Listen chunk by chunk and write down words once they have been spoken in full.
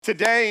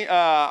Today,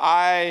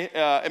 I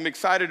am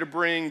excited to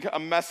bring a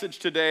message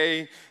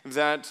today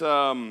that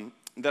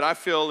I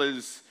feel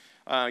is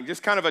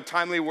just kind of a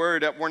timely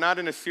word. We're not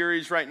in a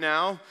series right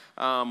now.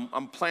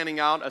 I'm planning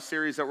out a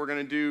series that we're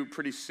going to do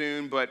pretty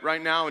soon. But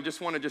right now, I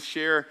just want to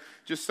share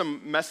some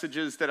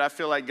messages that I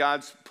feel like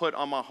God's put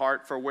on my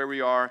heart for where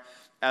we are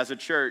as a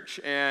church.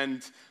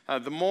 And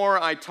the more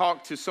I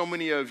talk to so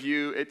many of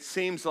you, it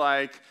seems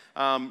like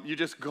you're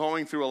just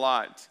going through a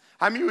lot.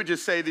 How many would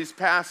just say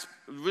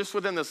just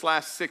within this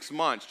last 6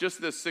 months,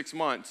 just this 6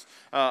 months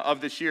of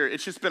this year,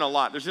 it's just been a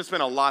lot. There's just been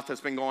a lot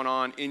that's been going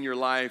on in your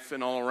life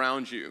and all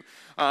around you.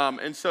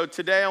 And so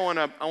today I want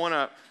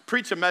to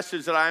preach a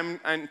message that I'm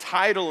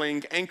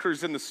entitling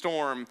Anchors in the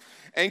Storm.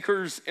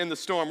 Anchors in the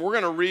Storm. We're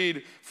going to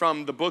read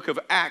from the book of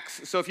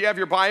Acts. So if you have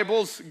your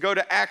Bibles, go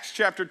to Acts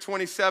chapter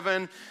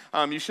 27.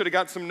 You should have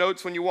got some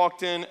notes when you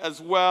walked in as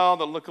well.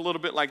 They'll look a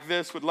little bit like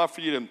this. We'd love for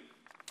you to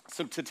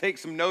take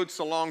some notes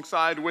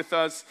alongside with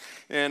us.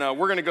 And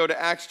we're going to go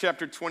to Acts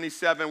chapter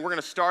 27. We're going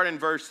to start in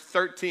verse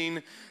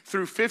 13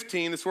 through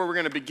 15. That's where we're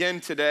going to begin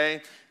today.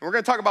 And we're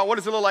going to talk about what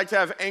does it look like to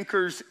have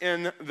anchors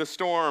in the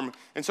storm.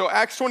 And so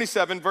Acts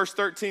 27, verse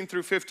 13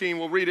 through 15,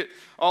 we'll read it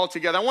all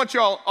together. I want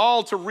you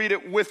all to read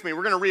it with me.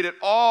 We're going to read it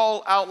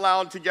all out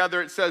loud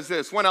together. It says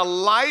this: "When a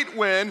light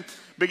wind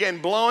began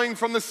blowing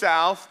from the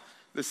south,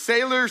 the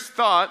sailors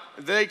thought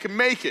they could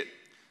make it.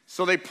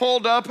 So they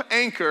pulled up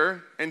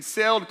anchor and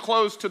sailed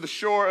close to the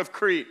shore of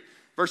Crete."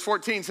 Verse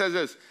 14 says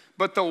this: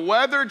 "But the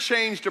weather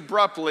changed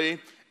abruptly,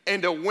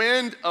 and a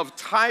wind of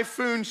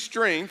typhoon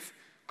strength,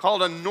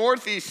 called a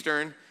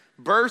northeastern,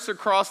 burst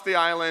across the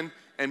island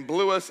and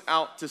blew us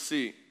out to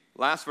sea."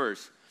 Last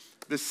verse.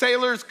 "The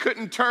sailors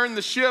couldn't turn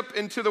the ship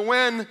into the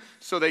wind,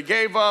 so they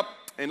gave up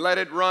and let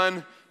it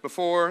run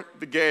before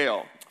the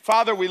gale."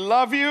 Father, we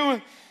love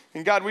you.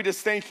 And God, we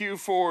just thank you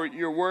for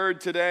your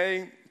word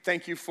today.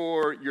 Thank you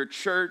for your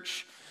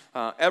church,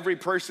 every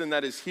person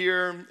that is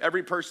here,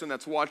 every person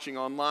that's watching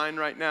online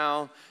right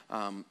now.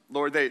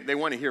 Lord, they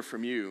want to hear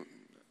from you.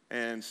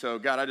 And so,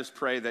 God, I just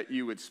pray that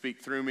you would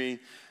speak through me.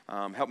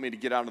 Help me to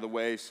get out of the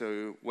way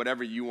so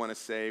whatever you want to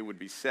say would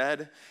be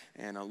said.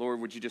 And Lord,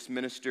 would you just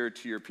minister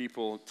to your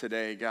people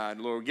today, God?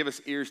 Lord, give us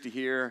ears to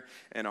hear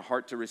and a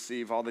heart to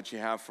receive all that you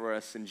have for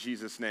us in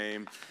Jesus'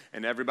 name.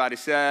 And everybody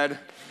said,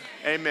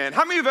 Amen.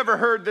 How many of you have ever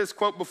heard this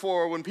quote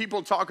before? When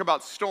people talk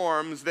about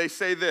storms, they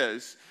say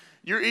this: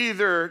 you're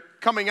either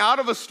coming out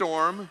of a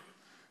storm,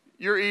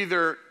 you're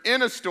either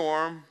in a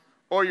storm,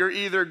 or you're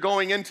either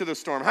going into the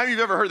storm. How many of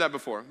you have ever heard that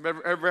before?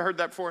 Ever heard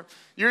that before?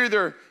 You're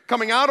either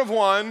coming out of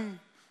one,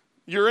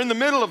 you're in the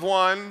middle of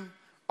one,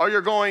 or you're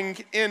going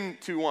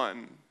into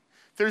one.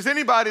 If there's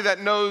anybody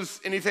that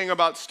knows anything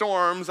about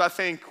storms, I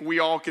think we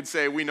all could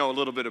say we know a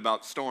little bit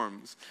about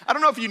storms. I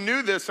don't know if you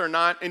knew this or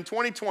not. In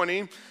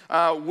 2020,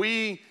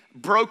 we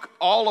broke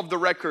all of the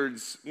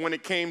records when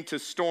it came to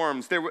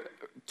storms. The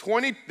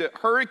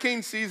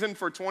hurricane season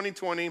for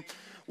 2020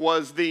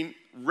 was the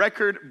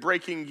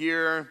record-breaking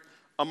year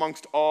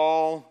amongst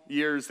all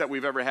years that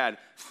we've ever had.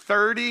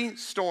 30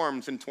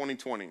 storms in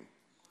 2020,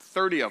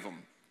 30 of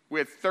them. We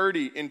had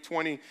 30 in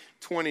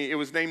 2020. It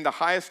was named the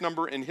highest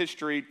number in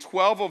history.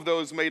 12 of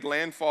those made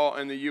landfall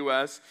in the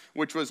U.S.,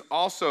 which was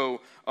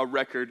also a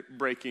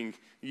record-breaking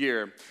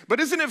year. But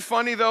isn't it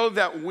funny, though,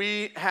 that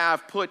we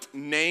have put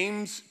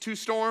names to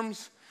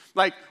storms?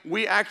 Like,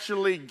 we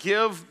actually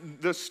give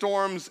the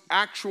storms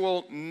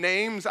actual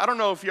names. I don't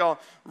know if y'all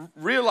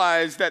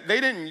realize that they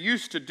didn't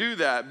used to do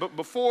that. But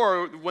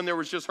before, when there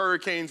was just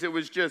hurricanes, it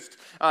was just,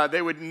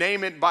 they would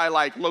name it by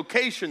like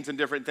locations and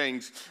different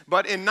things.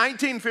 But in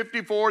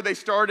 1954, they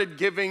started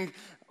giving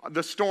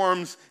the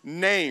storms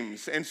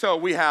names. And so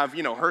we have,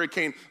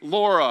 Hurricane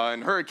Laura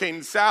and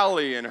Hurricane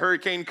Sally and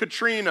Hurricane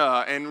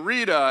Katrina and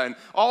Rita and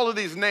all of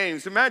these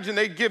names. Imagine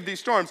they give these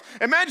storms.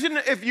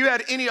 Imagine if you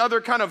had any other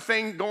kind of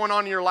thing going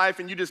on in your life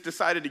and you just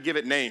decided to give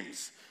it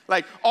names.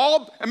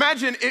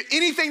 Imagine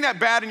anything that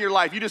bad in your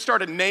life, you just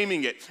started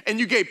naming it and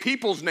you gave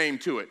people's name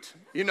to it,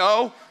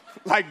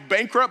 like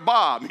Bankrupt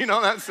Bob,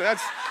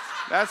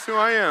 that's who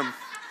I am.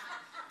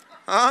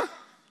 Huh?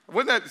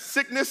 Wasn't that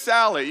Sickness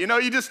Sally?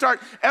 You just start,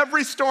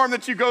 every storm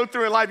that you go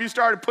through in life, you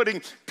started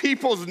putting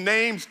people's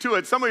names to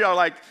it. Some of y'all are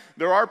like,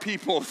 there are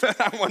people that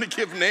I want to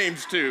give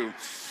names to.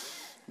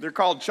 They're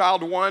called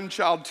Child 1,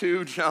 Child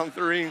 2, Child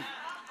 3.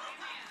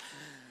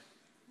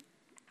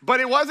 But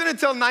it wasn't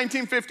until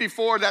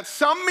 1954 that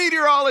some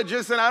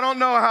meteorologists, and I don't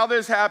know how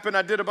this happened,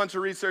 I did a bunch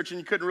of research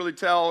and you couldn't really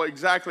tell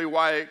exactly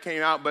why it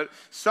came out, but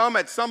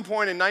at some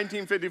point in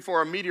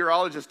 1954, a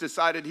meteorologist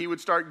decided he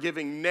would start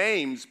giving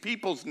names,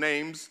 people's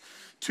names,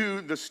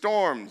 to the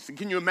storms. And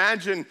can you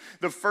imagine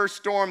the first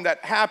storm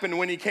that happened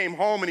when he came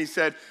home and he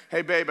said,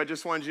 "Hey babe, I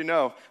just wanted you to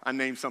know, I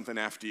named something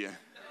after you."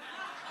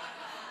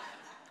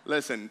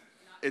 Listen,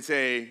 it's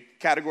a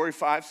Category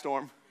 5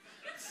 storm.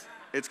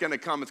 It's gonna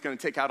come, it's gonna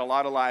take out a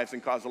lot of lives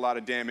and cause a lot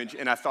of damage,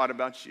 and I thought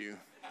about you.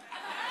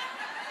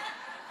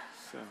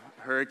 So,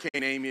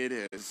 Hurricane Amy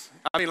it is.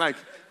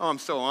 I'm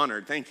so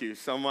honored. Thank you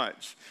so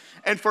much.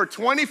 And for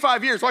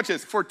 25 years, watch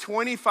this, for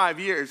 25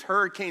 years,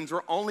 hurricanes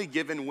were only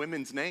given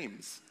women's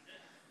names.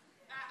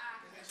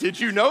 Did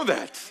you know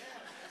that?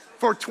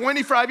 For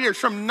 25 years,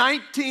 from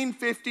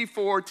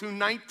 1954 to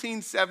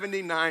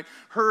 1979,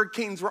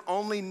 hurricanes were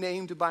only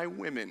named by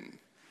women.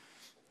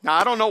 Now,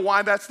 I don't know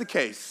why that's the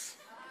case.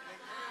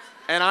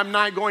 And I'm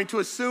not going to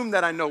assume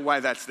that I know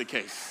why that's the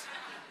case,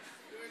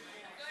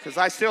 because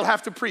I still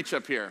have to preach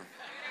up here.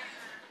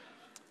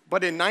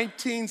 But in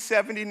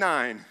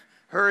 1979,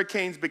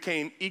 hurricanes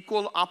became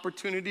equal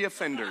opportunity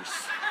offenders,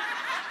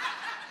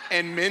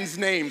 and men's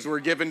names were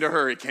given to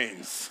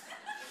hurricanes.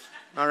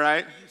 All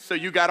right, so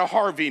you got a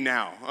Harvey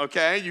now,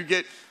 okay?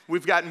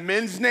 We've got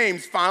men's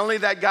names finally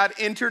that got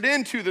entered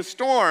into the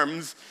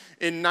storms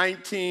in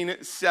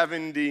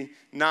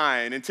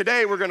 1979. And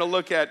today we're gonna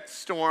look at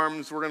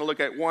storms. We're gonna look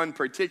at one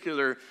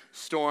particular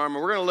storm.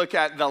 We're gonna look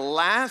at the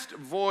last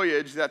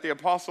voyage that the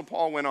Apostle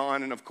Paul went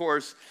on, and of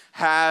course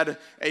had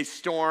a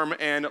storm.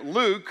 And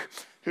Luke,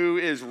 who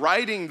is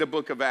writing the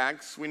book of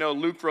Acts. We know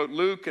Luke wrote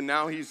Luke, and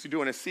now he's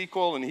doing a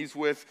sequel, and he's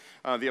with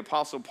the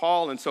Apostle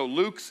Paul. And so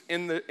Luke's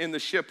in the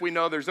ship. We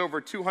know there's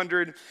over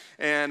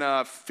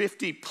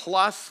 250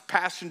 plus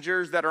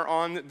passengers that are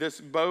on this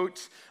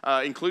boat,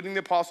 including the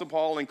Apostle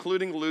Paul,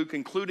 including Luke,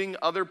 including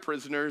other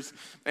prisoners.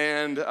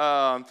 And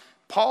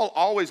Paul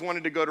always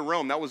wanted to go to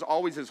Rome. That was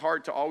always his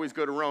heart, to always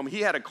go to Rome.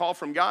 He had a call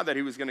from God that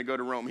he was going to go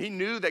to Rome. He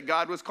knew that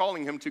God was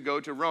calling him to go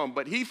to Rome,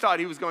 but he thought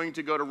he was going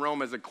to go to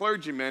Rome as a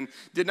clergyman,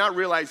 did not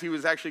realize he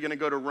was actually going to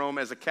go to Rome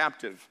as a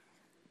captive.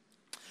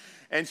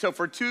 And so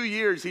for 2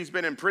 years, he's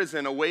been in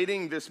prison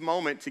awaiting this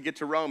moment to get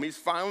to Rome. He's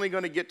finally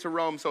going to get to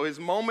Rome. So his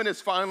moment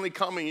is finally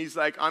coming. He's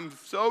like, I'm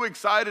so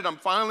excited. I'm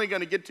finally going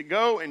to get to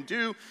go and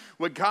do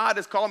what God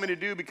has called me to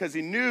do, because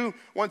he knew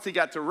once he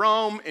got to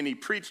Rome and he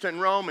preached in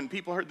Rome and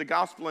people heard the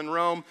gospel in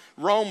Rome,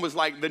 Rome was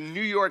like the New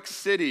York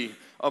City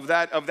of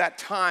that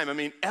time. I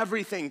mean,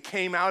 everything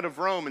came out of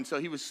Rome. And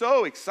so he was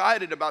so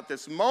excited about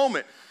this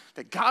moment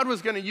that God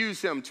was going to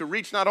use him to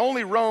reach not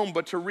only Rome,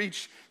 but to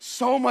reach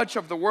so much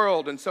of the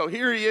world. And so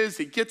here he is,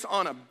 he gets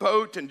on a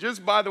boat. And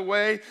just by the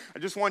way, I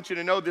just want you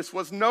to know this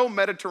was no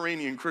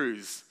Mediterranean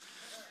cruise.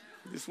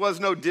 This was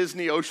no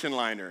Disney ocean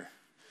liner.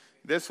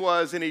 This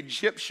was an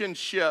Egyptian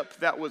ship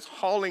that was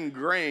hauling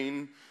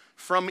grain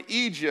from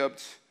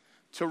Egypt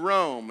to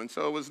Rome. And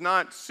so it was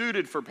not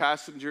suited for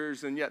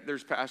passengers, and yet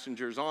there's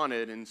passengers on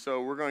it. And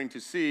so we're going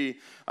to see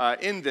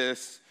in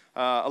this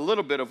a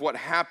little bit of what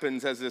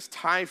happens as this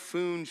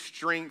typhoon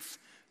strength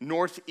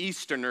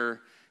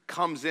northeasterner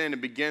comes in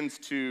and begins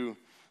to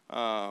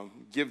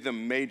give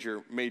them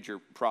major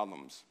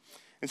problems.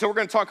 And so we're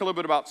going to talk a little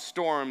bit about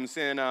storms.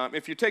 And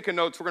if you're taking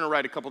notes, we're going to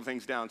write a couple of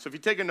things down. So if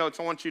you're taking notes,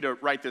 I want you to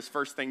write this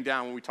first thing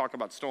down when we talk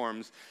about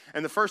storms.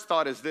 And the first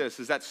thought is this,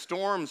 is that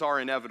storms are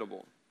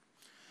inevitable.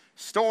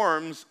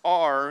 Storms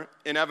are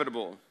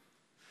inevitable.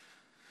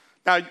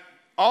 Now,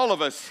 all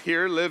of us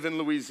here live in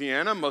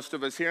Louisiana, most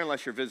of us here,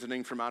 unless you're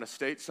visiting from out of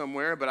state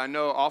somewhere. But I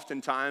know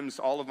oftentimes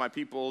all of my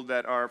people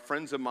that are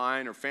friends of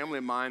mine or family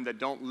of mine that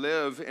don't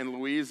live in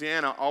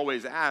Louisiana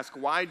always ask,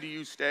 why do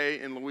you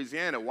stay in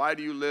Louisiana? Why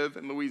do you live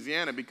in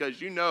Louisiana?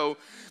 Because you know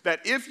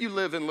that if you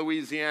live in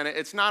Louisiana,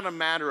 it's not a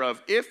matter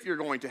of if you're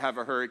going to have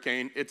a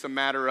hurricane, it's a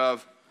matter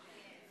of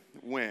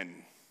when,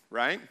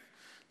 right?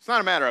 It's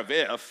not a matter of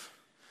if.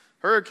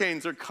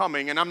 Hurricanes are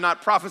coming, and I'm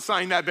not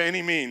prophesying that by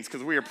any means,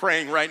 because we are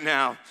praying right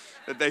now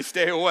that they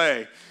stay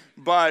away.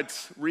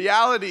 But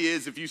reality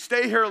is, if you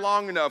stay here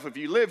long enough, if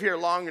you live here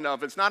long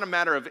enough, it's not a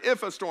matter of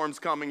if a storm's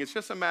coming, it's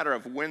just a matter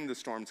of when the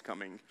storm's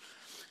coming.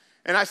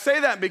 And I say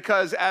that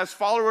because as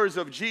followers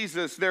of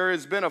Jesus, there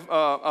has been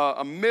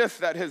a myth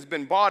that has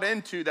been bought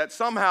into that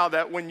somehow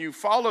that when you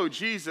follow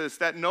Jesus,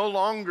 that no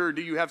longer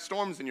do you have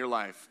storms in your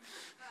life.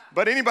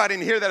 But anybody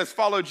in here that has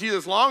followed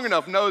Jesus long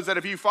enough knows that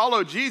if you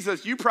follow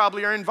Jesus, you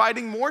probably are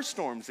inviting more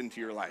storms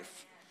into your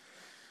life.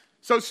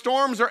 So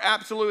storms are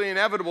absolutely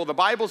inevitable. The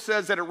Bible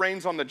says that it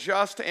rains on the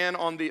just and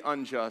on the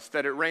unjust,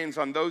 that it rains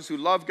on those who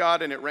love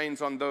God and it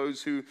rains on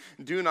those who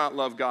do not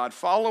love God.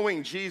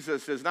 Following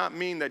Jesus does not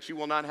mean that you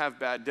will not have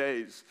bad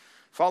days.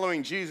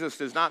 Following Jesus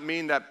does not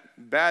mean that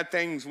bad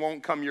things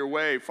won't come your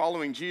way.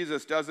 Following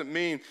Jesus doesn't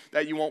mean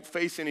that you won't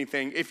face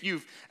anything. If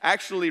you've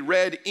actually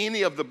read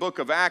any of the book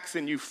of Acts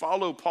and you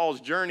follow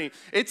Paul's journey,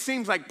 it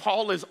seems like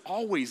Paul is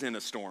always in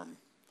a storm.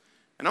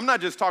 And I'm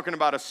not just talking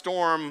about a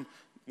storm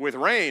with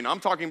rain. I'm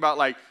talking about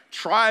like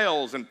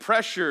trials and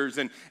pressures.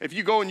 And if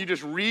you go and you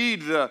just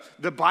read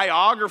the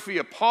biography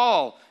of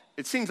Paul,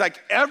 it seems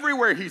like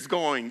everywhere he's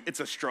going,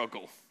 it's a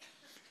struggle.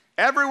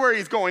 Everywhere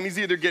he's going, he's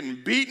either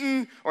getting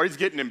beaten, or he's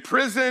getting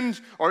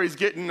imprisoned, or he's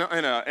getting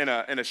in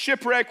a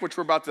shipwreck, which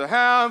we're about to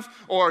have,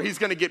 or he's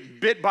going to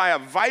get bit by a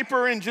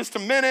viper in just a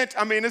minute.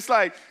 I mean, it's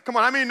like, come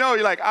on, no,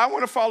 you're like, I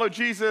want to follow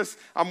Jesus.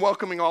 I'm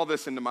welcoming all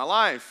this into my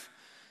life.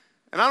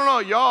 And I don't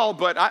know y'all,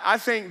 but I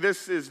think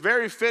this is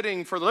very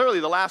fitting for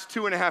literally the last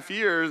 2.5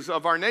 years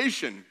of our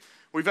nation.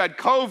 We've had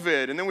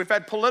COVID, and then we've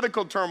had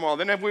political turmoil,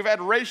 then we've had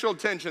racial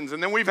tensions,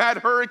 and then we've had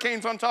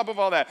hurricanes on top of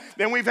all that.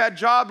 Then we've had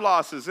job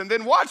losses, and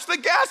then watch the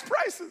gas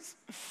prices.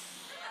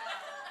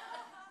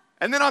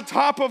 And then on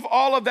top of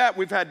all of that,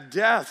 we've had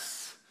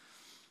deaths,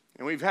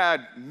 and we've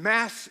had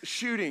mass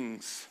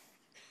shootings.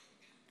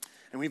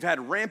 and we've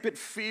had rampant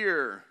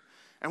fear,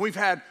 and we've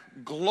had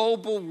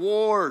global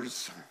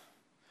wars.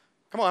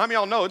 Come on, how many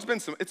of y'all know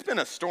it's been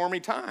a stormy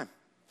time?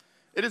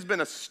 It has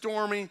been a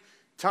stormy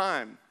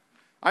time.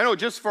 I know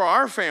just for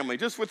our family,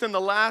 just within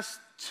the last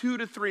 2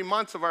 to 3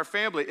 months of our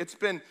family, it's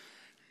been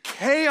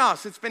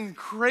chaos. It's been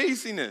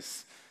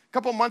craziness. A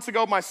couple months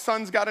ago, my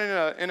sons got in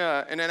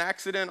an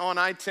accident on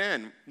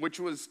I-10, which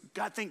was,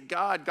 God, thank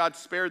God, God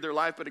spared their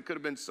life, but it could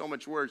have been so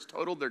much worse,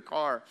 totaled their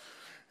car.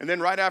 And then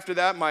right after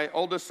that, my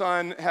oldest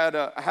son had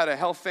a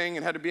health thing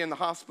and had to be in the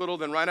hospital.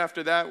 Then right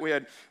after that, we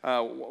had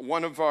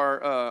one of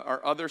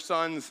our other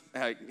sons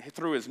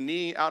threw his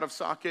knee out of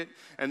socket.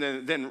 And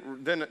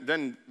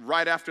then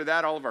right after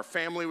that, all of our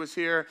family was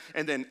here.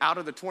 And then out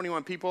of the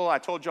 21 people, I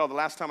told y'all the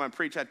last time I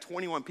preached, I had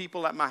 21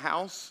 people at my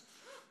house.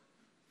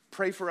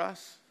 Pray for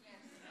us.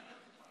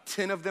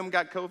 10 of them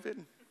got COVID.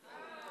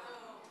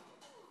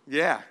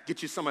 Yeah,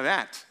 get you some of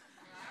that.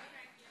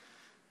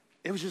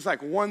 It was just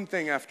like one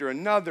thing after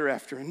another,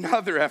 after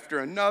another, after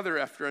another,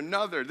 after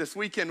another. This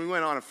weekend, we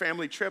went on a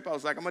family trip. I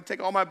was like, I'm going to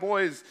take all my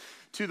boys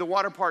to the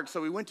water park. So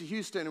we went to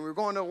Houston, and we were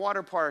going to a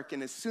water park.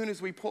 And as soon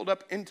as we pulled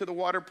up into the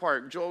water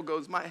park, Joel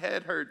goes, my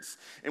head hurts.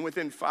 And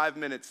within 5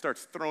 minutes,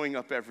 starts throwing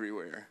up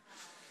everywhere.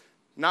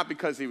 Not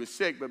because he was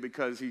sick, but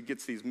because he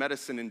gets these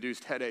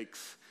medicine-induced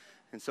headaches.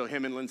 And so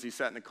him and Lindsay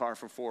sat in the car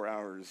for 4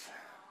 hours.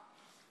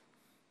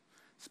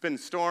 It's been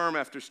storm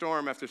after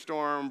storm after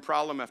storm,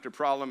 problem after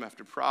problem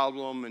after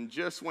problem. And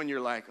just when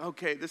you're like,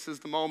 okay, this is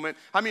the moment.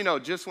 How many know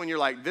just when you're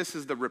like, this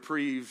is the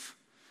reprieve,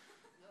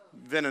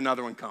 then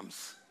another one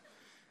comes.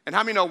 And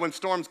how many know when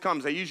storms come,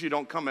 they usually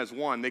don't come as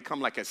one. They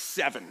come like as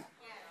 7.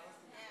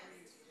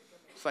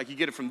 It's like you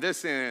get it from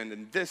this end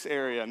and this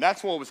area. And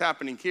that's what was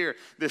happening here.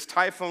 This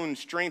typhoon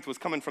strength was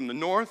coming from the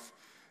north,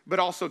 but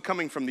also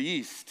coming from the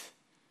east.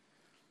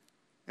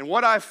 And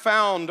what I've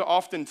found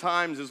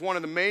oftentimes is one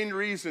of the main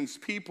reasons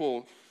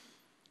people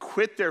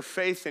quit their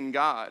faith in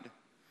God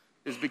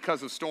is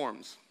because of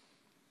storms.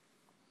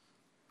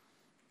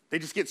 They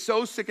just get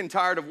so sick and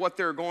tired of what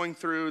they're going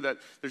through that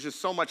there's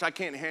just so much, I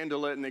can't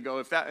handle it. And they go,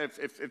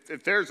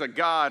 if there's a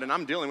God and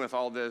I'm dealing with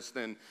all this,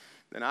 then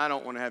I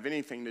don't want to have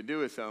anything to do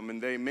with them.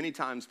 And many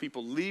times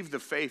people leave the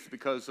faith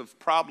because of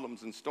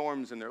problems and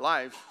storms in their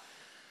life.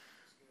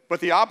 But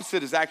the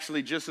opposite is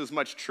actually just as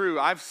much true.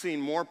 I've seen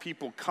more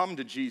people come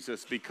to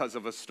Jesus because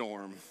of a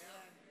storm.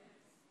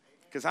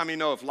 Because how many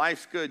know if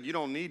life's good, you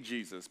don't need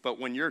Jesus.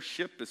 But when your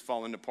ship is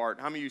falling apart,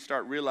 how many of you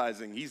start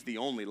realizing he's the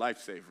only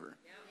lifesaver?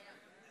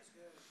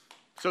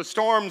 So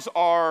storms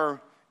are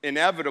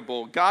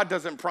inevitable. God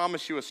doesn't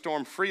promise you a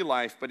storm-free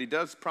life, but he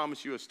does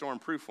promise you a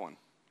storm-proof one.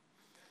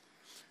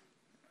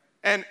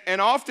 And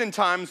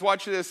oftentimes,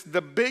 watch this,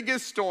 the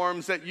biggest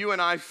storms that you and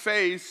I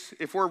face,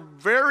 if we're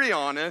very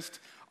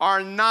honest,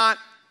 are not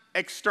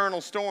external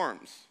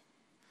storms.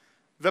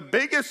 The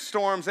biggest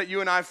storms that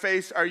you and I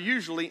face are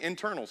usually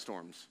internal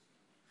storms.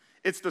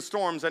 It's the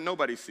storms that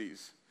nobody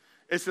sees.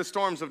 It's the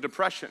storms of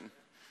depression.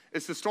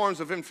 It's the storms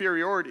of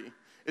inferiority.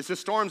 It's the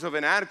storms of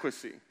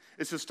inadequacy.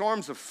 It's the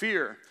storms of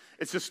fear.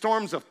 It's the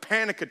storms of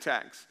panic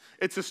attacks.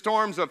 It's the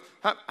storms of,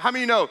 how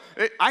many know,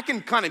 I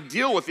can kind of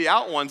deal with the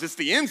out ones. It's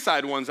the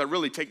inside ones that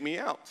really take me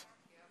out.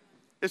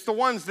 It's the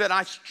ones that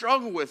I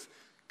struggle with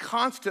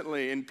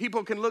constantly, and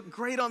people can look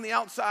great on the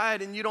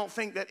outside and you don't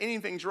think that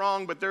anything's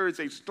wrong, but there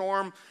is a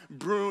storm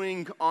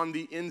brewing on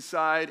the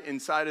inside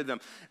of them.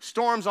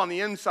 Storms on the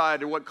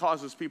inside are what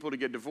causes people to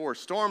get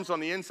divorced. Storms on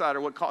the inside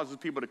are what causes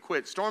people to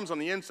quit. Storms on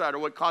the inside are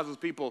what causes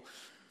people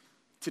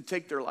to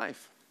take their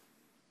life.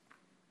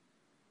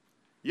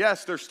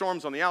 Yes, there's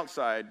storms on the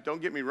outside.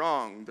 Don't get me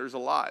wrong. There's a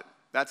lot.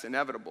 That's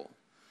inevitable.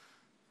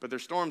 But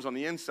there's storms on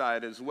the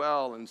inside as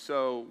well. And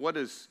so what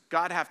does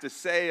God have to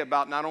say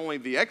about not only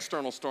the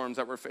external storms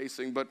that we're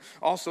facing, but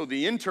also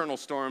the internal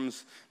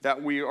storms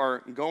that we are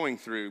going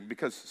through,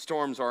 because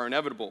storms are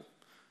inevitable.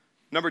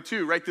 Number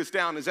 2, write this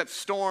down, is that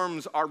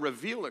storms are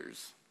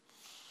revealers.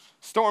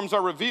 Storms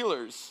are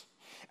revealers.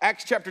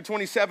 Acts chapter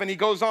 27, he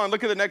goes on.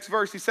 Look at the next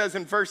verse. He says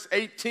in verse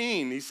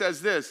 18, he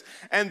says this,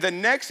 and the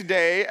next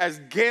day, as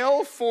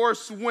gale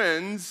force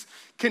winds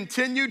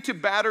continued to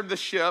batter the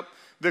ship,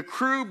 the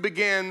crew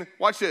began,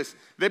 watch this,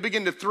 they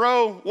begin to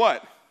throw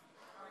what?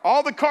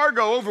 All the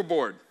cargo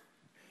overboard.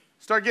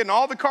 Start getting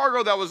all the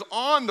cargo that was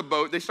on the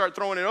boat, they start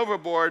throwing it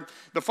overboard.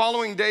 The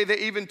following day, they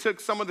even took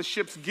some of the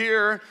ship's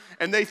gear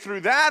and they threw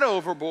that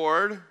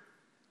overboard.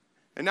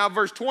 And now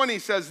verse 20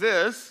 says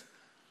this,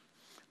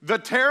 the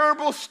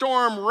terrible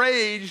storm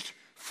raged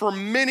for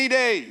many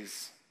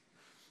days.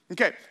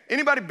 Okay,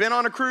 anybody been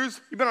on a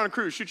cruise? You've been on a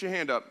cruise, shoot your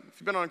hand up. If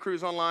you've been on a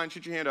cruise online,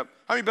 shoot your hand up.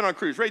 How many been on a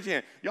cruise? Raise your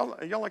hand.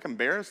 Y'all like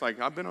embarrassed?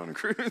 Like, I've been on a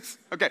cruise?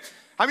 Okay,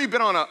 how many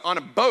been on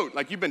a boat?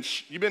 Like, you've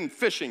been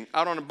fishing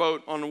out on a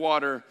boat on the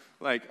water?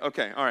 Like,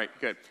 okay, all right,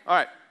 good. All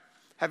right,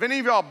 have any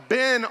of y'all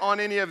been on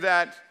any of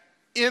that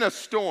in a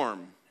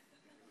storm?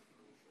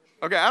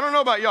 Okay, I don't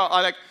know about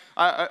y'all.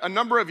 A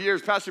number of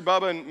years, Pastor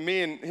Bubba and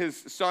me and his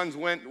sons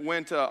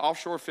went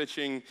offshore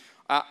fishing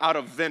out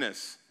of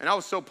Venice. And I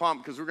was so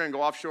pumped because we're going to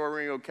go offshore.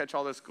 We're going to go catch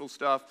all this cool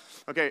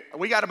stuff. Okay,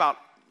 we got about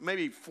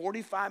maybe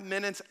 45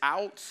 minutes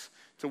out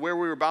to where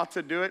we were about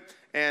to do it.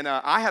 And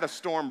I had a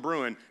storm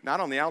brewing, not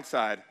on the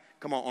outside,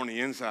 come on the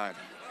inside.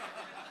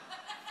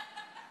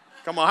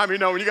 Come on, how many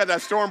know when you got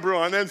that storm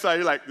brewing on the inside,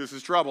 you're like, this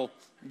is trouble,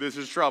 this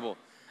is trouble.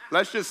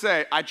 Let's just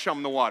say I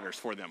chummed the waters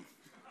for them.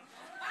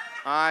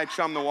 I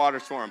chummed the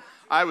waters for them.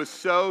 I was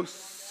so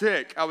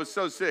sick. I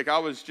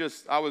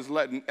was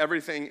letting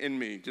everything in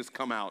me just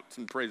come out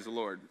and praise the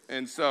Lord.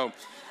 And so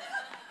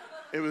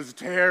it was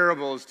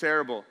terrible. It was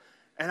terrible.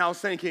 And I was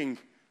thinking,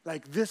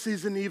 like, this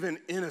isn't even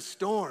in a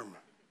storm.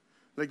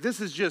 Like,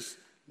 this is just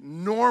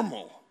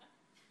normal.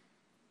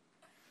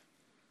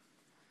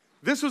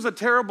 This was a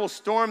terrible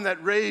storm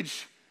that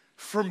raged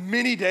for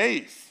many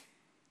days.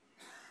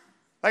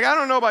 Like, I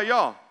don't know about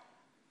y'all.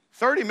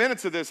 30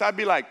 minutes of this, I'd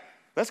be like,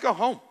 let's go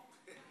home.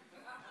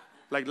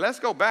 Like, let's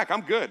go back.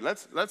 I'm good.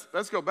 Let's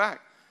go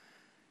back.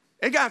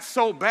 It got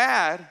so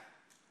bad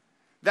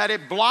that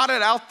it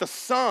blotted out the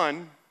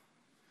sun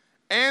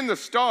and the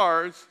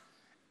stars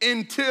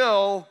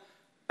until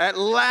at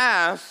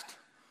last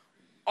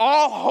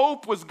all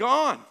hope was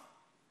gone.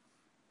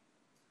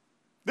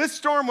 This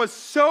storm was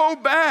so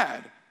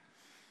bad.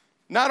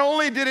 Not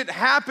only did it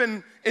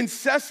happen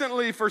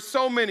incessantly for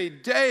so many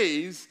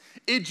days,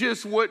 it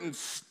just wouldn't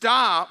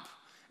stop.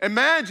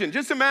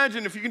 Just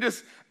imagine if you can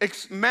just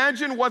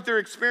imagine what they're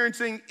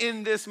experiencing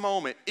in this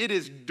moment. It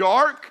is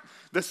dark.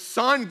 The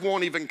sun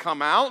won't even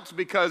come out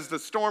because the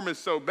storm is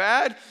so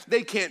bad.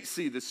 They can't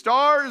see the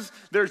stars.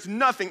 There's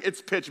nothing.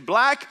 It's pitch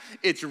black.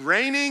 It's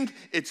raining.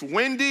 It's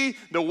windy.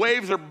 The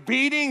waves are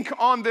beating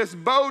on this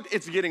boat.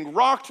 It's getting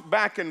rocked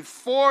back and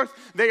forth.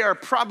 They are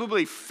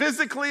probably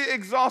physically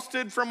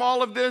exhausted from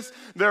all of this.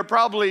 They're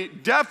probably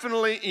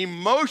definitely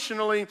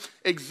emotionally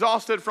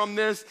exhausted from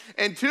this.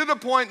 And to the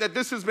point that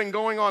this has been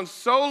going on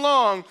so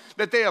long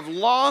that they have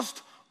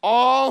lost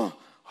all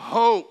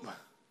hope.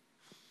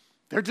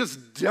 They're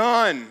just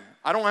done.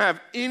 I don't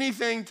have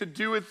anything to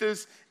do with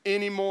this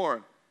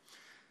anymore.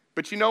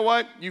 But you know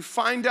what? You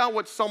find out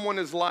what someone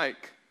is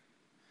like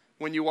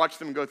when you watch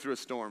them go through a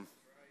storm.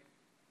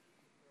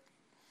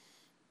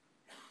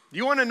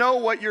 You want to know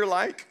what you're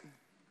like?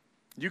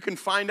 You can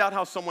find out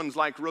how someone's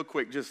like real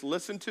quick. Just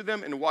listen to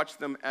them and watch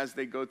them as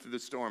they go through the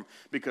storm,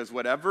 because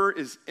whatever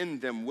is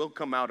in them will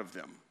come out of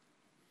them.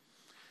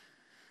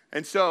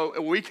 And so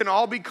we can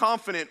all be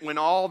confident when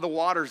all the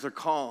waters are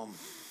calm.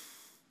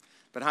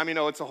 But how many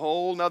know it's a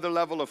whole nother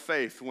level of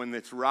faith when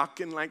it's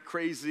rocking like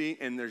crazy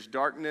and there's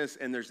darkness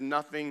and there's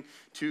nothing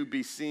to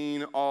be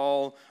seen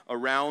all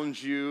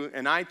around you.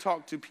 And I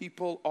talk to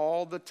people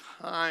all the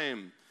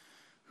time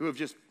who have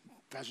just,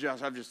 Pastor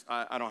Josh,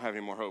 I don't have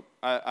any more hope.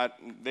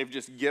 They've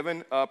just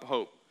given up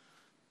hope.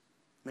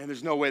 Man,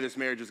 there's no way this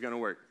marriage is going to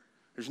work.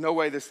 There's no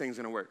way this thing's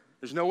going to work.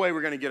 There's no way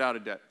we're going to get out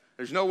of debt.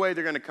 There's no way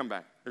they're going to come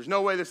back. There's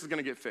no way this is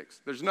going to get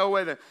fixed. There's no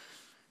way that,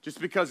 just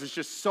because there's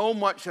just so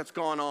much that's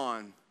gone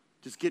on,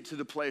 just get to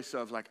the place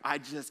of like, I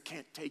just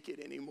can't take it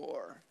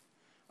anymore.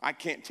 I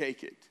can't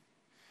take it.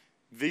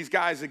 These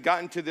guys had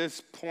gotten to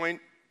this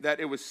point that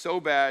it was so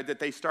bad that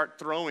they start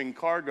throwing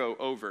cargo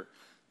over.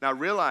 Now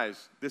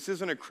realize, this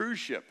isn't a cruise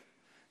ship.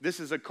 This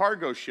is a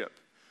cargo ship.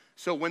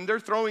 So when they're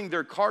throwing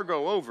their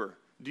cargo over,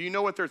 do you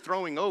know what they're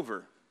throwing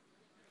over?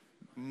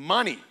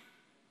 Money.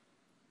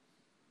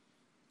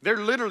 They're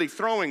literally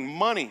throwing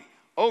money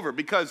over,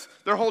 because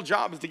their whole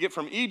job is to get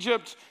from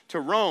Egypt to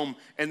Rome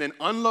and then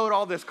unload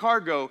all this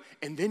cargo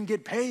and then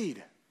get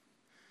paid.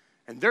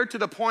 And they're to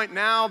the point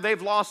now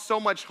they've lost so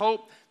much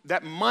hope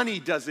that money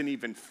doesn't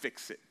even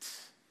fix it.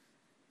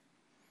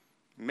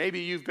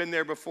 Maybe you've been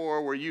there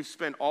before where you've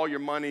spent all your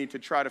money to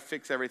try to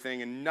fix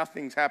everything and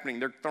nothing's happening.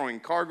 They're throwing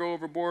cargo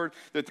overboard.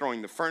 They're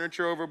throwing the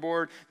furniture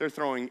overboard. They're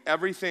throwing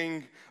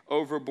everything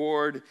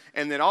overboard.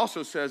 And it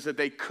also says that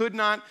they could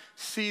not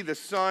see the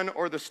sun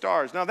or the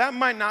stars. Now, that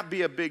might not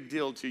be a big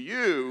deal to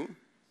you,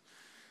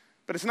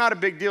 but it's not a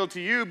big deal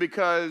to you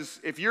because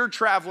if you're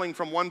traveling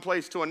from one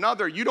place to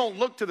another, you don't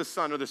look to the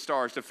sun or the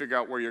stars to figure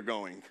out where you're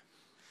going.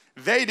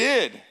 They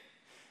did.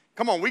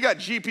 Come on, we got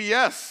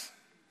GPS.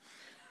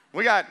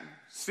 We got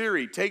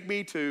Siri, take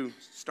me to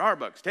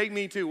Starbucks, take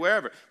me to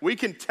wherever. We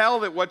can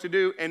tell it what to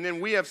do, and then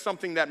we have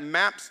something that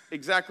maps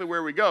exactly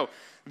where we go.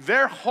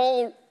 Their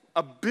whole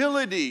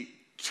ability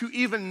to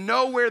even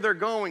know where they're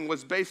going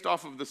was based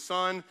off of the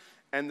sun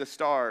and the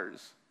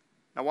stars.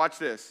 Now watch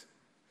this.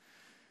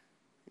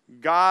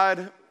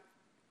 God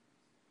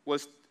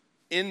was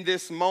in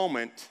this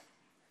moment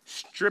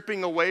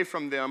stripping away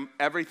from them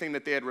everything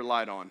that they had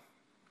relied on.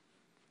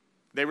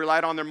 They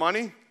relied on their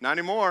money? Not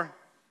anymore.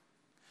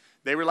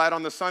 They relied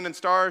on the sun and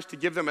stars to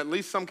give them at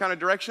least some kind of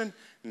direction?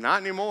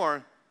 Not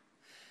anymore.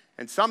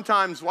 And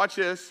sometimes, watch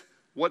this,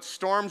 what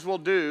storms will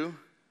do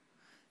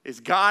is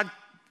God,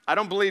 I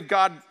don't believe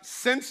God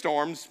sends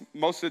storms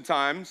most of the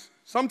times.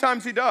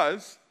 Sometimes he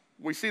does.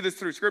 We see this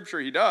through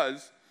Scripture, he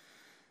does.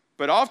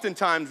 But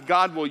oftentimes,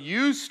 God will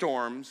use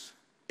storms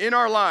in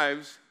our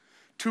lives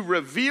to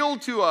reveal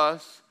to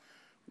us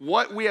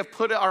what we have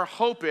put our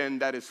hope in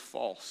that is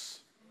false.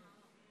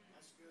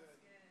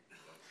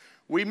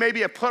 We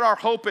maybe have put our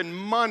hope in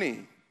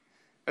money,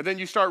 and then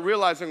you start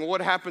realizing, well,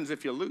 what happens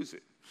if you lose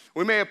it?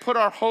 We may have put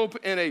our hope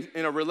in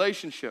a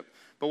relationship,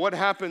 but what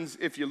happens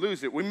if you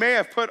lose it? We may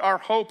have put our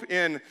hope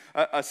in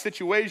a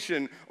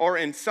situation or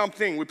in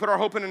something. We put our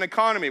hope in an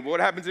economy, but what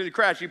happens if you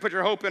crash? You put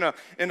your hope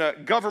in a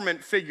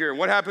government figure, and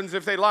what happens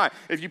if they lie?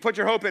 If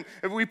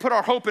we put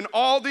our hope in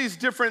all these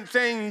different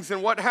things,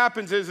 and what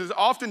happens is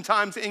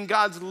oftentimes in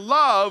God's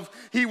love,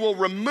 He will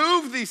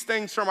remove these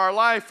things from our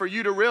life for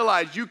you to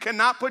realize you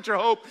cannot put your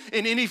hope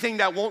in anything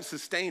that won't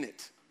sustain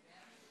it.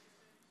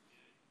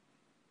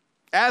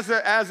 As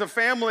a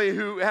family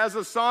who has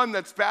a son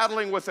that's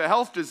battling with a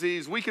health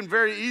disease, we can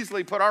very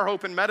easily put our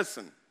hope in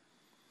medicine.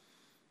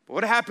 But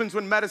what happens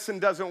when medicine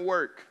doesn't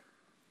work?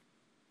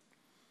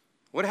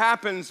 What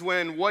happens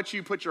when what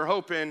you put your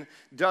hope in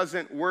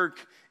doesn't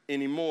work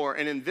anymore?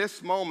 And in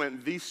this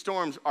moment, these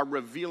storms are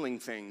revealing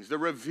things. They're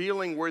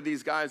revealing where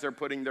these guys are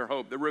putting their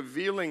hope. They're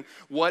revealing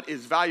what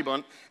is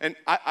valuable. And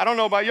I don't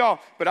know about y'all,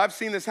 but I've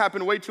seen this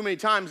happen way too many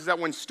times, is that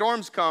when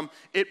storms come,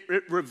 it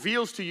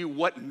reveals to you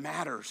what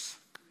matters.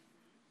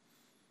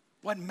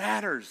 What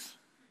matters?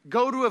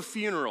 Go to a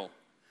funeral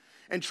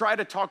and try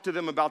to talk to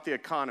them about the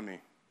economy.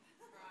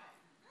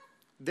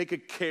 They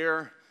could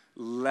care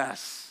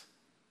less.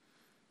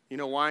 You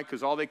know why?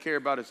 Because all they care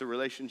about is the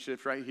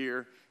relationships right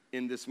here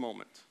in this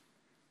moment.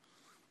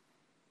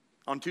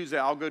 On Tuesday,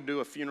 I'll go do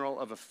a funeral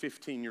of a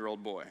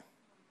 15-year-old boy.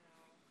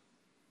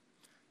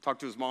 Talked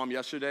to his mom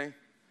yesterday.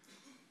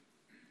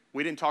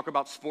 We didn't talk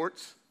about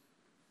sports.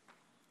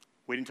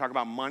 We didn't talk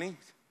about money.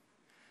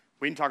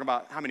 We didn't talk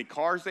about how many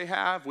cars they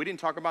have. We didn't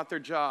talk about their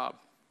job.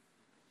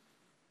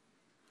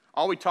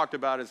 All we talked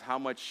about is how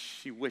much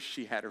she wished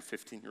she had her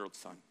 15-year-old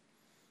son.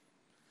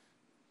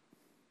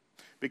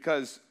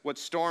 Because what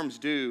storms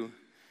do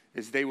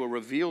is they will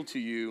reveal to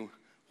you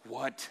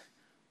what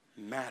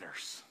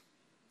matters.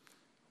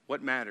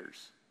 What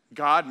matters?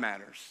 God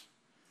matters.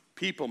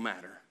 People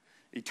matter.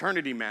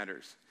 Eternity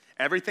matters.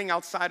 Everything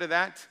outside of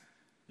that,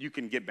 you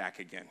can get back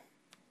again.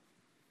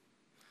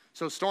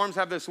 So storms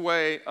have this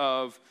way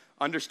of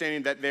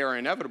understanding that they are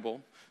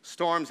inevitable.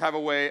 Storms have a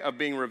way of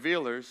being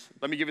revealers.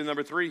 Let me give you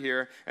number 3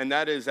 here, and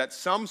that is that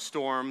some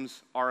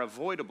storms are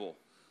avoidable.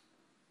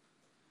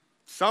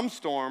 Some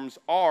storms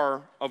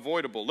are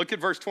avoidable. Look at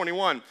verse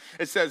 21.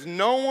 It says,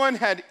 no one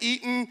had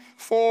eaten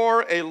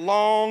for a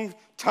long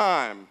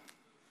time.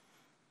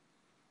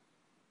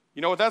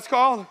 You know what that's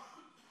called?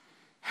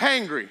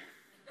 Hangry.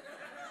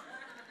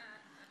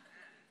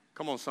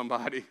 Come on,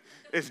 somebody.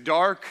 It's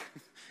dark,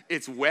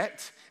 it's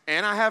wet,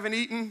 and I haven't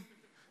eaten.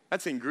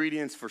 That's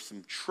ingredients for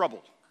some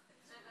trouble.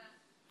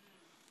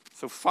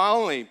 So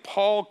finally,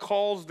 Paul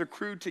calls the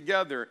crew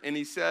together and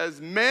he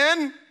says,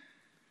 men,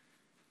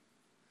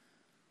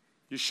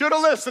 you should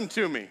have listened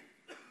to me.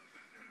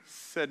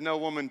 Said no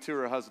woman to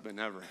her husband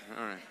ever.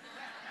 All right.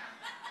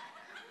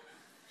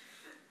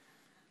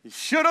 You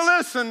should have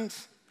listened.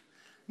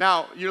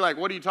 Now, you're like,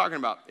 what are you talking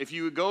about? If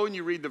you go and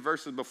you read the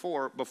verses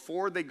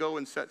before they go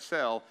and set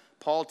sail,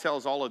 Paul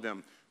tells all of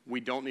them, we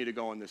don't need to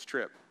go on this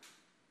trip.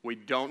 We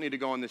don't need to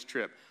go on this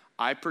trip.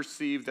 I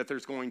perceive that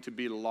there's going to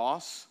be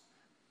loss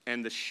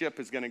and the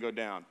ship is going to go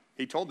down.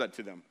 He told that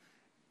to them.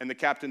 And the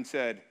captain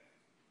said,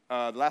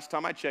 last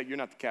time I checked, you're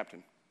not the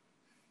captain.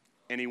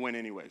 And he went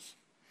anyways.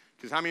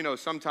 Because how many know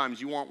sometimes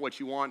you want what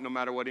you want no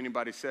matter what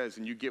anybody says,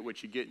 and you get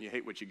what you get and you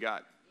hate what you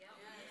got? Yep.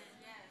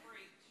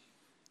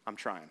 I'm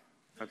trying.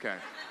 Okay.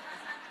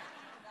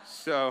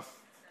 So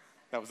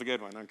that was a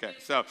good one. Okay.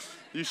 So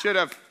you should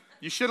have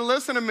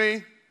listened to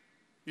me.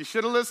 You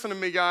should have listened to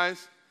me,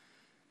 guys,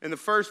 in the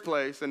first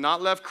place and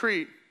not left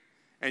Crete,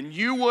 and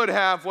you would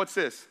have, what's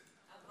this?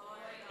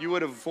 You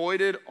would have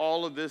avoided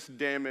all of this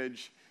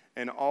damage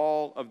and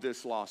all of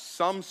this loss.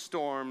 Some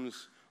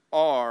storms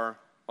are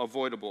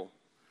avoidable.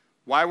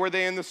 Why were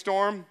they in the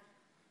storm?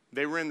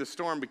 They were in the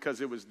storm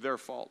because it was their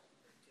fault.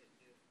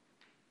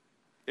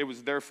 It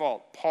was their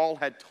fault. Paul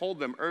had told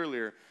them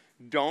earlier,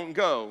 don't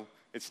go.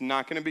 It's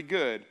not going to be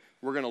good.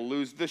 We're going to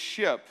lose the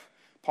ship.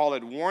 Paul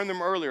had warned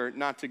them earlier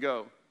not to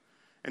go.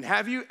 And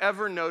have you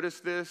ever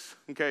noticed this?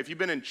 Okay, if you've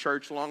been in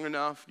church long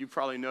enough, you've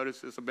probably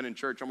noticed this. I've been in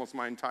church almost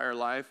my entire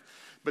life.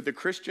 But the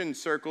Christian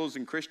circles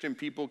and Christian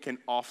people can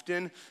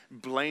often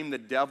blame the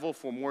devil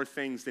for more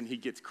things than he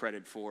gets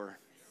credit for.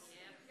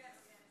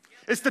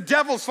 It's the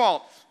devil's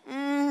fault.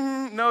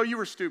 No, you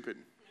were stupid.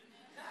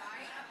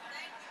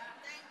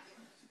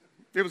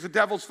 It was the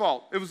devil's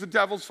fault. It was the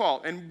devil's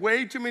fault. And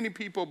way too many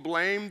people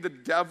blame the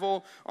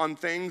devil on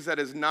things that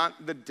is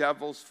not the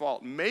devil's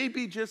fault.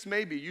 Maybe, just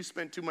maybe, you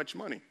spent too much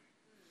money.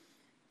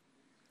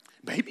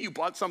 Maybe you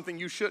bought something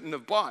you shouldn't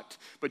have bought,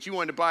 but you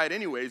wanted to buy it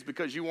anyways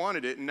because you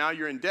wanted it, and now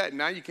you're in debt, and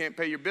now you can't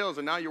pay your bills,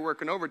 and now you're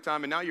working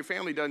overtime, and now your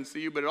family doesn't see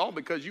you, but all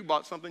because you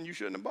bought something you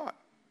shouldn't have bought.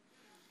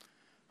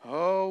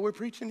 Oh, we're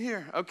preaching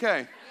here.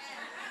 Okay.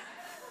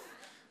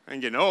 I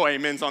ain't getting no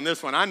amens on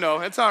this one. I know.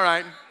 It's all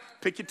right.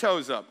 Pick your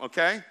toes up,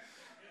 okay?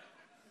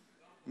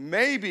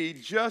 Maybe,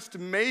 just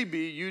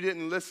maybe, you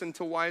didn't listen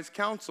to wise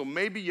counsel.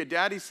 Maybe your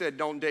daddy said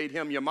don't date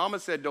him. Your mama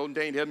said don't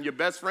date him. Your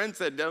best friend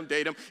said don't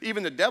date him.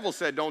 Even the devil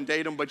said don't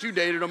date him, but you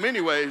dated him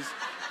anyways.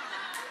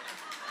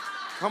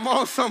 Come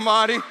on,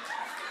 somebody.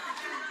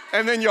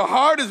 and then your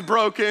heart is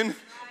broken,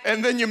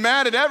 and then you're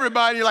mad at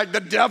everybody. You're like, the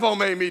devil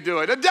made me do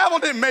it. The devil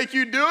didn't make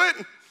you do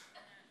it.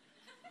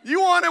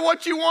 You wanted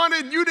what you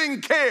wanted. You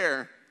didn't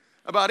care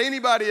about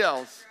anybody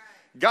else.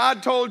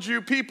 God told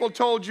you, people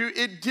told you,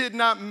 it did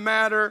not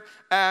matter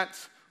at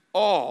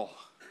all.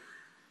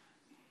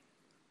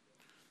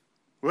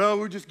 Well,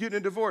 we're just getting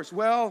a divorce.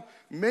 Well,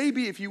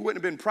 maybe if you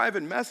wouldn't have been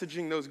private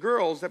messaging those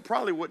girls, that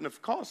probably wouldn't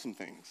have caused some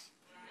things.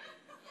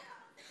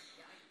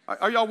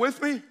 Are y'all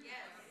with me?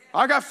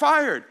 I got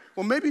fired.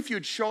 Well, maybe if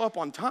you'd show up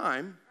on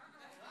time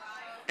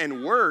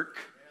and work,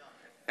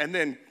 and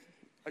then,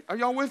 are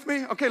y'all with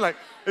me? Okay, like,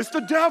 it's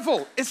the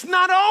devil. It's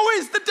not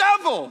always the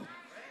devil.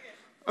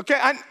 Okay,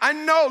 I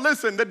know,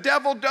 listen, the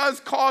devil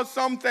does cause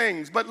some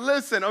things, but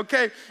listen,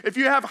 okay, if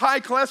you have high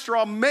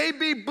cholesterol,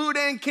 maybe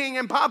Boudin King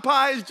and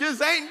Popeyes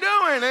just ain't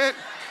doing it.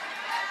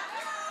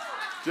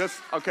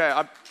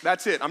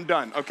 That's it, I'm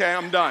done, okay,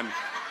 I'm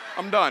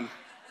done.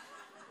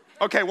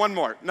 Okay, one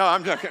more. No,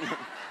 I'm joking.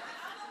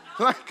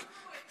 Like,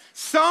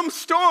 some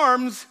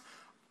storms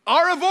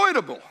are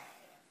avoidable.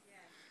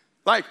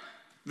 Like,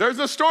 there's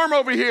a storm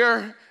over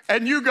here,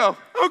 and you go,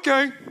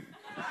 okay.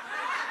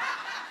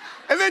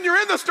 And then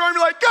you're in the storm,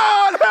 you're like,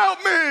 God, help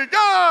me.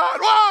 God,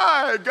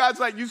 why? God's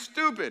like, you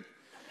stupid.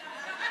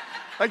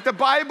 Like the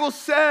Bible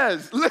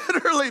says,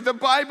 literally the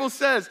Bible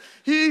says,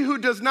 he who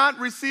does not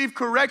receive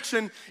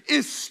correction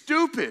is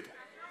stupid.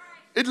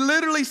 It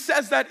literally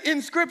says that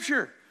in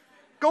Scripture.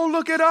 Go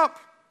look it up.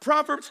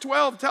 Proverbs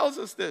 12 tells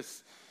us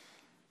this.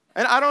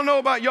 And I don't know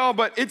about y'all,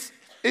 but it's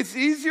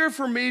easier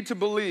for me to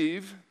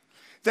believe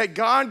that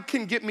God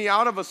can get me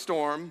out of a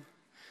storm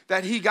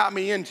that he got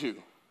me into.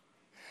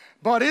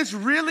 But it's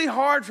really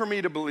hard for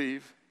me to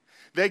believe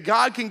that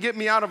God can get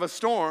me out of a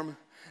storm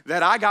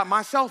that I got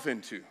myself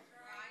into.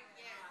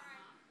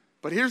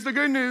 But here's the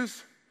good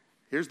news.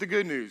 Here's the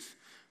good news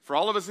for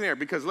all of us in here.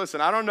 Because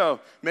listen, I don't know.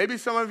 Maybe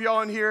some of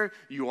y'all in here,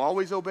 you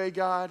always obey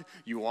God.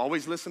 You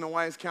always listen to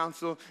wise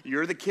counsel.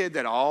 You're the kid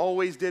that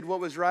always did what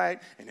was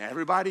right. And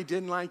everybody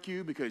didn't like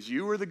you because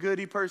you were the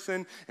goody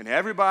person. And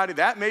everybody,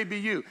 that may be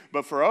you.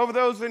 But for all of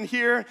those in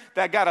here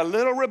that got a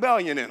little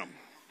rebellion in them,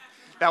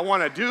 that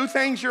want to do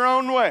things your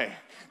own way,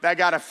 that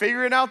got to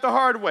figure it out the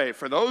hard way.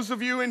 For those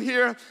of you in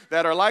here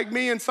that are like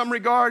me in some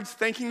regards,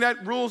 thinking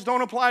that rules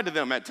don't apply to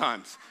them at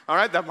times, all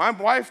right, that my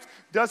wife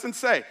doesn't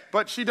say,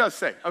 but she does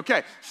say,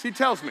 okay, she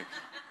tells me.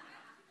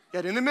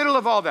 Yet in the middle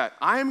of all that,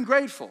 I am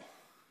grateful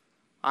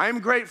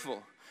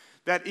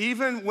that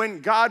even when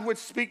God would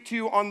speak to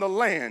you on the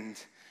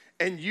land,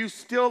 and you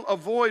still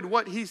avoid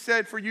what he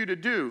said for you to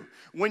do,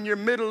 when you're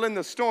middle in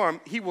the storm,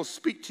 he will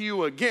speak to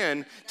you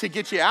again to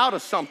get you out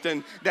of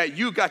something that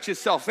you got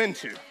yourself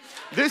into.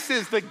 This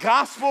is the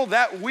gospel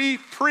that we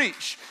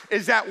preach,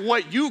 is that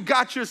what you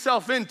got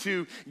yourself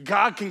into,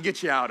 God can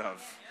get you out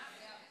of.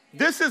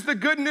 This is the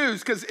good news,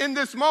 because in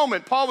this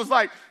moment, Paul was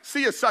like,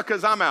 see you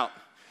suckers, I'm out.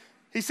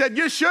 He said,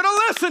 you should have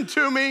listened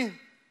to me.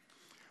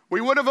 We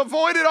would have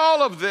avoided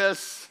all of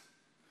this.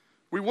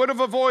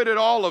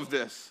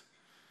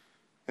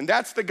 And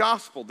that's the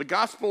gospel. The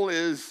gospel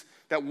is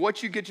that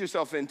what you get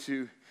yourself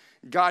into,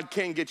 God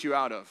can get you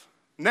out of.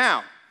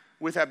 Now,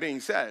 with that being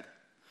said,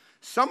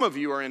 some of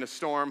you are in a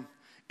storm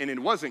and it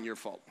wasn't your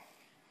fault.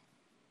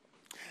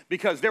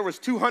 Because there was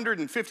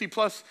 250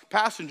 plus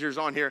passengers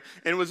on here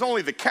and it was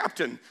only the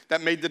captain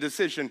that made the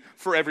decision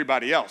for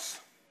everybody else.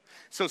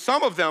 So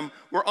some of them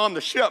were on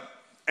the ship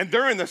and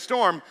they're in the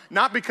storm,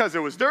 not because it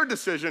was their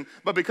decision,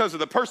 but because of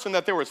the person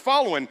that they were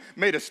following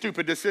made a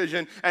stupid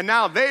decision, and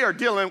now they are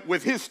dealing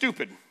with his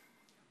stupid.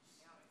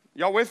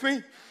 Y'all with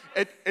me?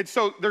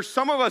 So there's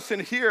some of us in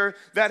here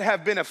that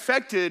have been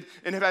affected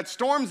and have had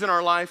storms in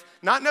our life,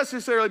 not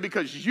necessarily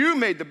because you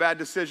made the bad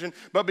decision,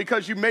 but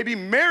because you maybe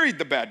married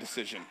the bad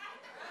decision.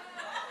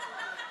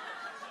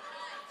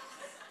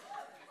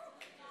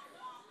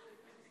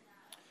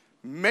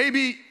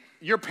 Maybe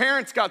your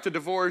parents got the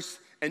divorce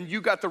and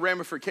you got the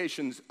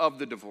ramifications of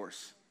the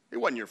divorce. It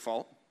wasn't your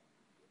fault.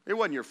 It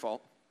wasn't your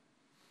fault.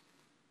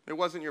 It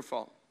wasn't your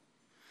fault.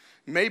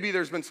 Maybe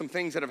there's been some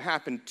things that have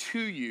happened to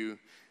you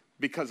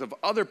because of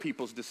other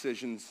people's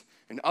decisions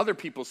and other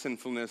people's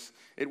sinfulness.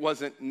 It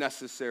wasn't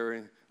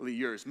necessarily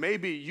yours.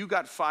 Maybe you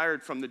got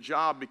fired from the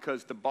job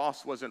because the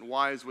boss wasn't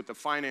wise with the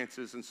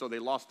finances, and so they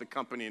lost the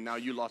company and now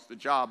you lost the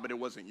job, but it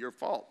wasn't your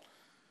fault.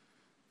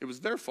 It was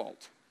their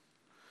fault.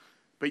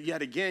 But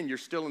yet again, you're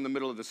still in the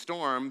middle of the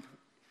storm,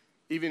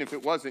 even if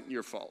it wasn't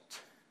your fault.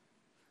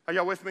 Are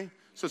y'all with me?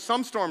 So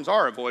some storms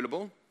are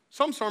avoidable.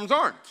 Some storms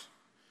aren't.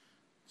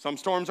 Some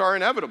storms are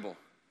inevitable.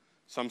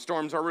 Some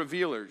storms are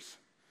revealers.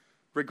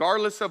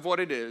 Regardless of what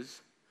it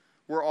is,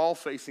 we're all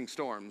facing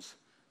storms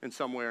in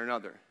some way or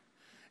another.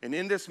 And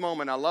in this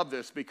moment, I love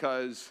this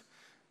because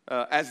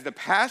as the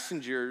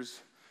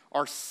passengers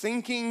are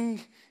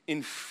sinking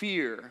in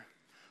fear,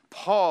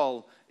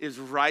 Paul is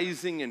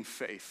rising in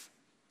faith.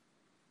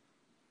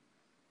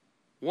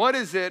 What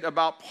is it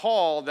about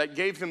Paul that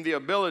gave him the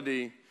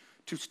ability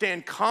to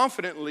stand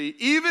confidently,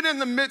 even in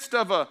the midst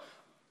of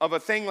a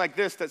thing like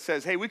this that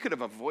says, hey, we could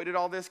have avoided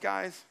all this,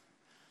 guys,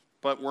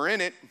 but we're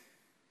in it.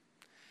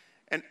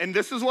 And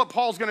this is what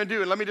Paul's going to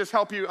do. And let me just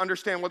help you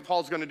understand what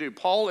Paul's going to do.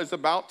 Paul is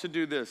about to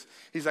do this.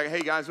 He's like,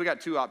 hey, guys, we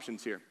got two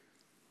options here.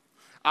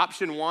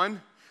 Option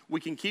one, we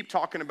can keep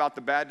talking about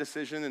the bad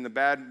decision and the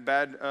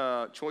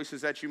bad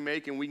choices that you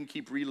make, and we can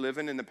keep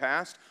reliving in the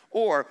past,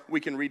 or we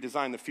can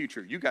redesign the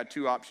future. You got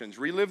two options,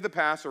 relive the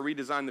past or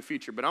redesign the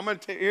future. But I'm going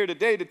to here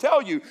today to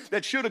tell you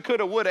that shoulda,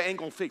 coulda, woulda ain't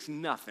going to fix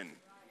nothing.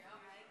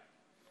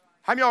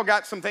 How many of y'all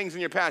got some things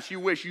in your past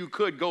you wish you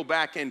could go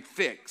back and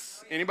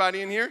fix?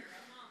 Anybody in here?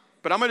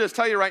 But I'm going to just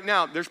tell you right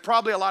now, there's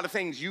probably a lot of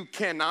things you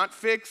cannot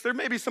fix. There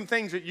may be some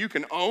things that you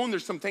can own.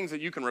 There's some things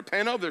that you can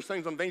repent of. There's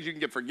some things you can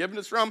get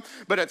forgiveness from.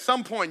 But at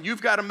some point,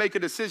 you've got to make a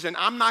decision.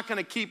 I'm not going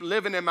to keep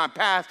living in my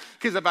past,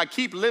 because if I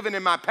keep living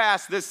in my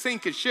past, this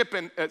ship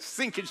is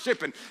sinking.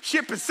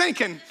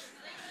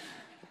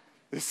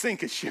 This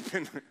sink is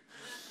shipping.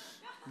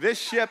 This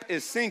ship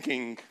is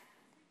sinking.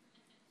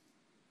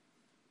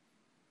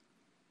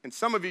 And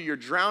some of you, you're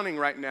drowning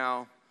right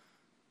now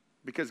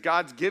because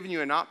God's given you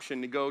an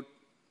option to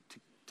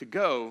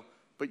go,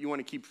 but you want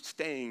to keep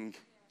staying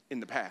in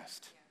the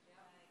past.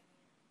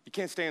 You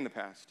can't stay in the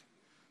past.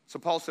 So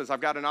Paul says,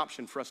 I've got an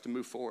option for us to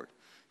move forward.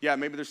 Yeah,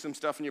 maybe there's some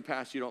stuff in your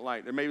past you don't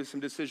like. There may be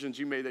some decisions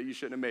you made that you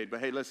shouldn't have made. But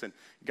hey, listen,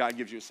 God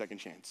gives you a second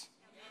chance.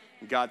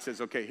 And God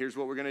says, okay, here's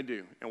what we're going to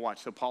do. And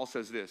watch. So Paul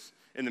says this.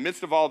 In the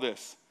midst of all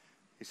this,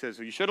 he says,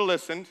 well, you should have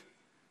listened,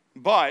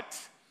 but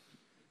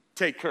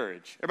take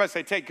courage. Everybody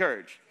say, take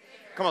courage.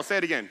 Come on, say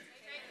it again.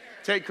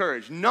 Take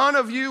courage. None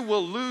of you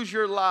will lose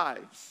your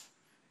lives.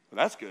 Well,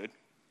 that's good.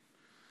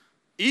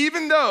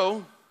 Even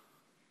though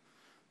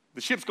the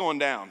ship's going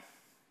down.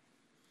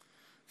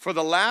 For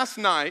the last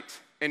night,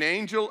 an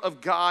angel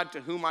of God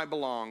to whom I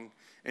belong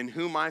and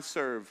whom I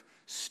serve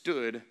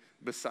stood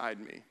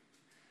beside me.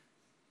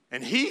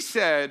 And he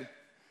said,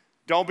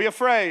 don't be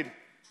afraid,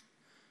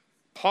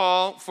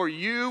 Paul, for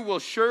you will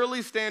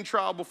surely stand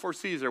trial before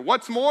Caesar.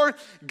 What's more,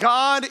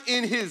 God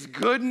in his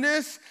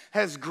goodness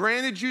has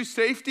granted you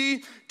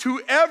safety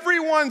to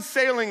everyone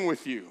sailing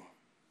with you.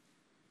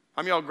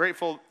 How many of y'all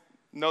grateful,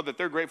 know that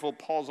they're grateful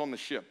Paul's on the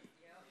ship?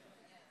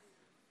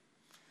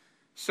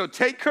 So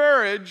take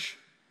courage,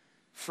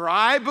 for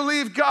I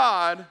believe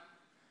God,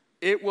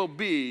 it will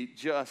be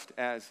just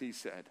as he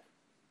said.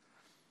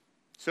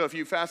 So if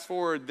you fast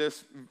forward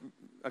this,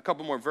 a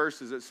couple more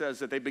verses, it says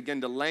that they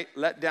begin to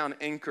let down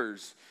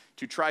anchors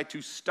to try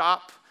to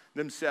stop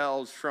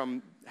themselves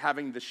from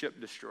having the ship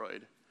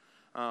destroyed.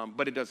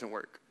 But it doesn't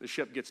work. The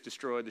ship gets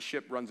destroyed. The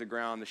ship runs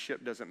aground. The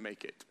ship doesn't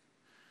make it.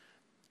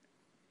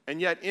 And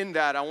yet in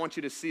that, I want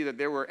you to see that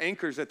there were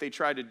anchors that they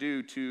tried to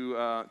do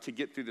to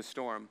get through the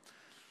storm.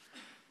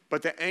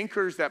 But the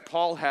anchors that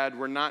Paul had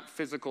were not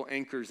physical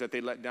anchors that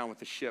they let down with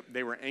the ship.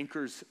 They were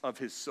anchors of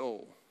his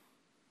soul.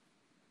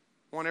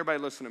 I want everybody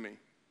to listen to me.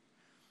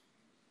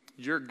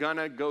 You're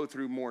gonna go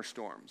through more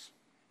storms.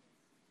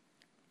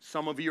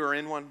 Some of you are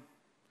in one.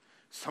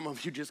 Some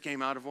of you just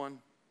came out of one.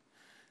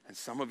 And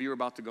some of you are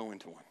about to go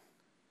into one.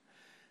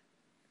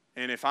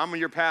 And if I'm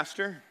your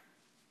pastor,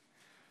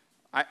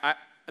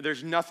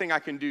 there's nothing I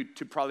can do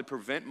to probably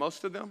prevent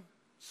most of them.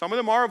 Some of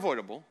them are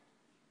avoidable.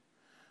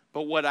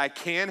 But what I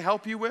can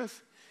help you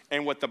with,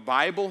 and what the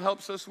Bible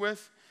helps us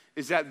with,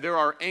 is that there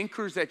are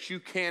anchors that you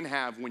can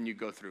have when you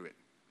go through it.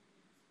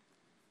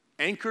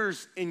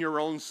 Anchors in your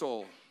own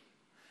soul.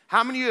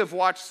 How many of you have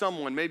watched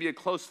someone, maybe a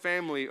close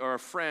family or a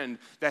friend,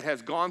 that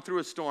has gone through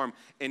a storm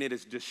and it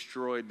has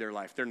destroyed their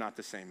life? They're not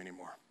the same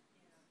anymore.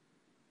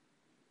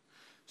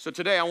 So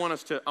today I want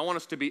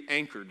us to be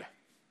anchored.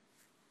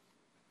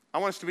 I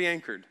want us to be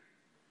anchored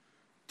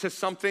to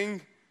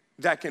something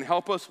that can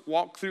help us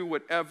walk through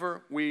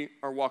whatever we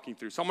are walking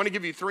through. So I'm going to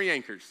give you 3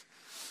 anchors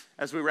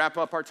as we wrap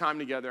up our time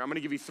together. I'm going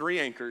to give you 3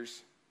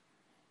 anchors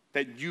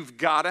that you've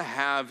got to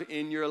have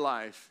in your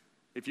life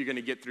if you're going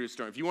to get through a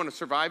storm. If you want to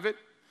survive it,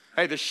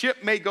 hey, the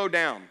ship may go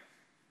down.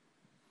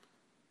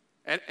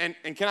 And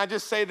can I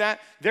just say that?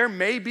 There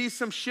may be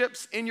some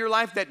ships in your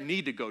life that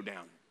need to go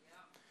down.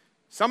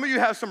 Some of you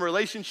have some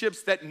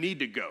relationships that need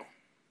to go.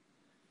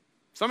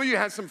 Some of you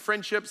have some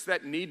friendships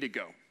that need to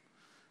go.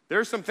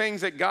 There's some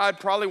things that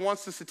God probably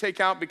wants us to take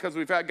out because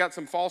we've got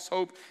some false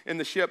hope in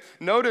the ship.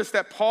 Notice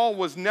that Paul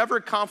was never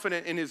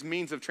confident in his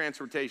means of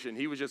transportation.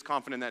 He was just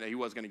confident that he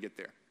was going to get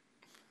there.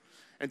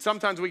 And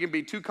sometimes we can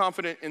be too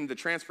confident in the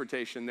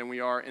transportation than we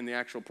are in the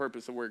actual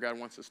purpose of where God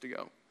wants us to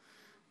go.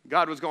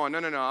 God was going, no,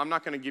 I'm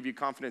not going to give you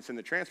confidence in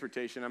the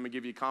transportation. I'm going to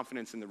give you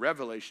confidence in the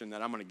revelation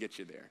that I'm going to get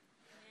you there.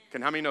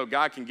 How many know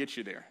God can get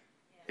you there?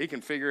 He can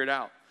figure it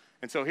out.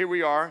 And so here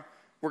we are.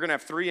 We're going to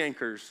have 3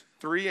 anchors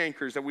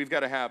that we've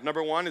got to have.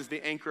 Number 1 is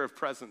the anchor of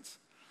presence.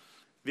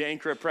 The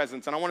anchor of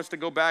presence. And I want us to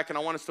go back and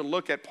I want us to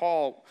look at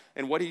Paul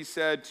and what he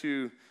said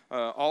to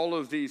all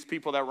of these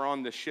people that were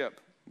on the ship.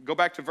 Go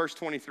back to verse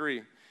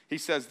 23. He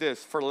says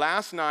this, for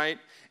last night,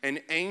 an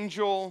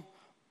angel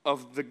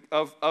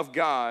of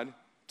God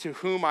to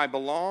whom I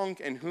belong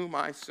and whom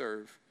I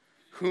serve.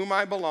 Whom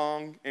I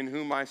belong and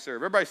whom I serve.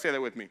 Everybody say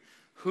that with me.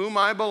 Whom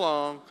I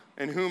belong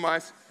and whom I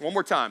serve. One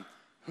more time.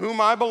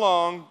 Whom I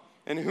belong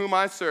and whom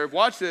I serve.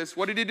 Watch this.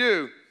 What did he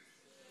do?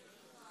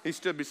 He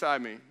stood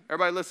beside me.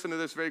 Everybody listen to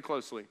this very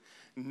closely.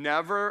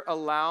 Never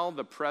allow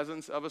the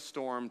presence of a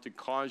storm to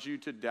cause you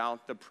to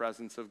doubt the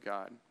presence of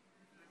God.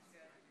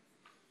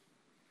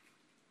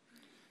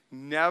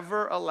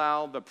 Never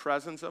allow the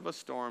presence of a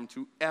storm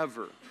to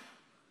ever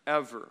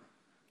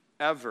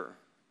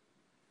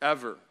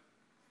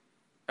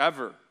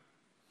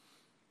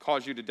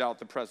cause you to doubt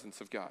the presence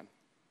of God.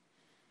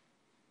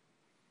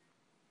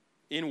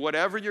 In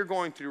whatever you're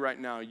going through right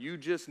now, you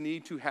just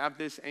need to have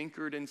this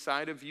anchored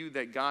inside of you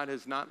that God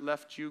has not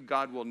left you.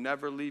 God will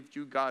never leave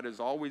you. God is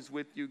always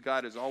with you.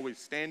 God is always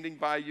standing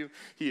by you.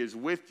 He is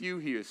with you.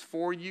 He is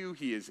for you.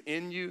 He is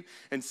in you.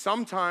 And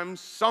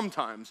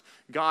sometimes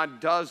God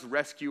does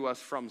rescue us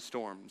from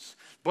storms.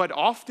 But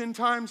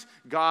oftentimes,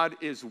 God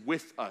is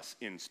with us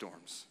in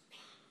storms.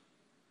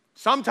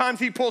 Sometimes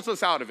he pulls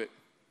us out of it.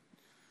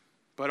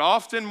 But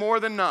often,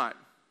 more than not,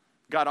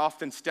 God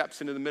often steps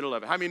into the middle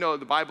of it. How many know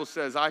the Bible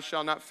says, I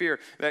shall not fear,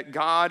 that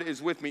God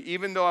is with me.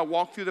 Even though I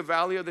walk through the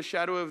valley of the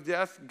shadow of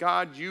death,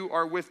 God, you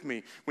are with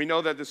me. We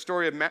know that the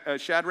story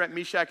of Shadrach,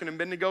 Meshach, and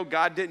Abednego,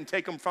 God didn't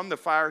take them from the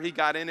fire. He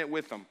got in it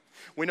with them.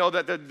 We know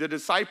that the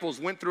disciples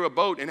went through a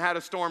boat and had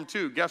a storm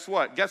too. Guess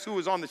what? Guess who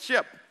was on the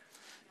ship?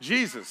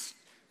 Jesus.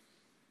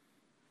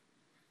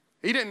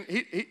 He didn't,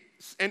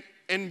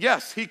 and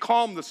yes, he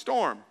calmed the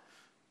storm,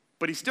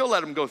 but he still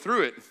let them go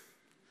through it.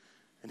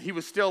 And he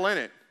was still in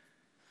it.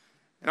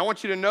 And I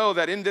want you to know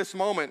that in this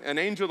moment, an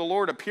angel of the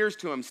Lord appears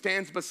to him,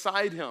 stands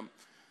beside him.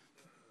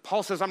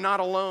 Paul says, I'm not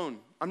alone.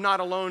 I'm not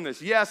alone in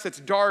this. Yes, it's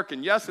dark,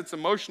 and yes, it's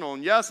emotional,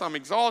 and yes, I'm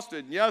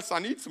exhausted, and yes, I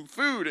need some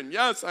food, and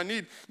yes, I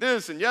need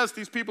this, and yes,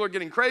 these people are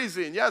getting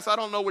crazy, and yes, I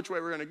don't know which way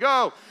we're going to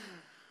go.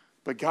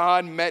 But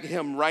God met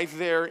him right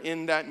there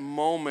in that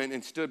moment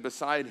and stood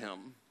beside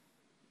him.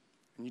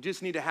 And you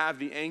just need to have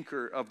the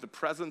anchor of the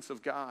presence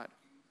of God.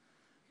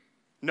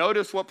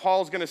 Notice what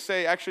Paul's going to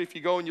say. Actually, if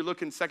you go and you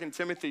look in 2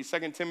 Timothy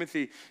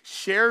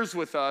shares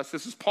with us,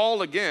 this is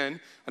Paul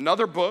again,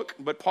 another book,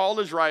 but Paul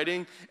is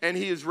writing, and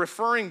he is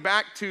referring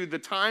back to the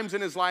times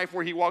in his life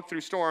where he walked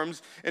through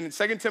storms. And in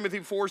 2 Timothy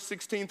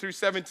 4:16 through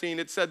 17,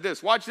 it said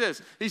this. Watch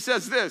this. He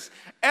says this,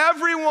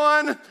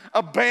 everyone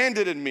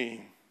abandoned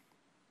me.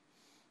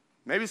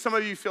 Maybe some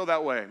of you feel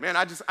that way. Man,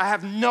 I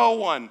have no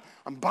one.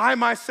 I'm by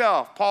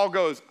myself. Paul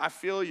goes, I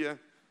feel you.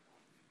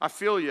 I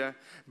feel you,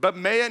 but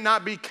may it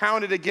not be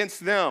counted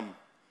against them.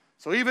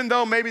 So even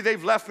though maybe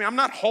they've left me, I'm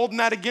not holding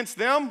that against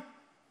them.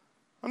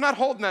 I'm not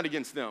holding that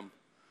against them.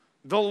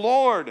 The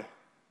Lord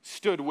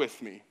stood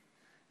with me,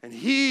 and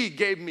he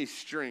gave me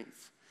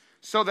strength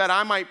so that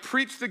I might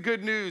preach the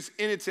good news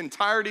in its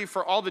entirety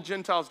for all the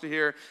Gentiles to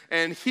hear.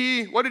 And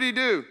what did he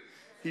do?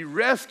 He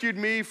rescued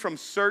me from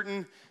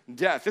certain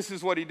death. This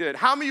is what he did.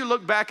 How many of you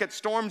look back at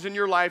storms in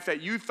your life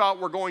that you thought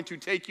were going to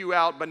take you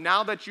out, but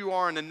now that you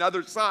are on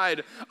another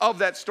side of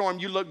that storm,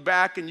 you look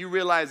back and you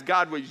realize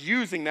God was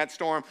using that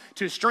storm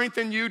to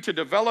strengthen you, to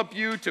develop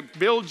you, to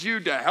build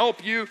you, to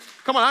help you?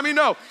 Come on, how many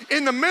know?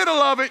 In the middle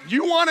of it,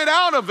 you wanted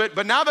out of it,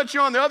 but now that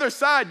you're on the other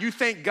side, you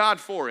thank God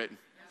for it.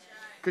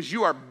 Because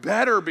you are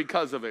better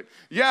because of it.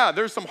 Yeah,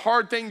 there's some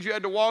hard things you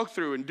had to walk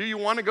through, and do you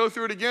want to go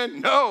through it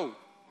again? No.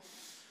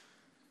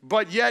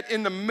 But yet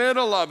in the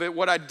middle of it,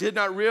 what I did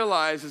not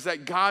realize is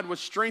that God was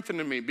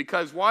strengthening me.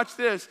 Because watch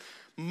this,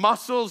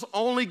 muscles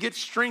only get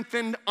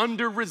strengthened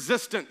under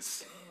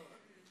resistance.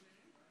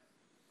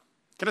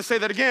 Can I say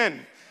that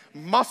again?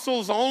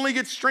 Muscles only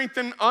get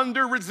strengthened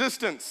under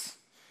resistance.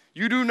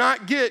 You do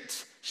not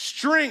get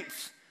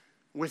strength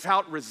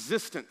without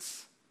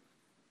resistance.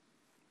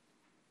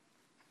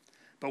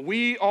 But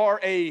we are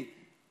a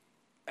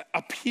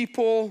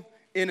people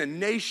in a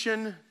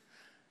nation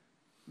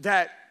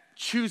that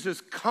chooses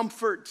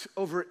comfort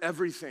over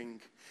everything.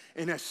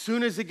 And as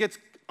soon as it gets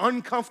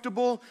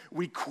uncomfortable,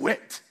 we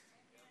quit.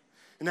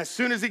 And as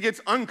soon as it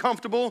gets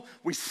uncomfortable,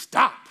 we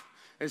stop.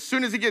 As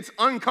soon as it gets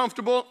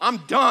uncomfortable, I'm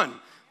done.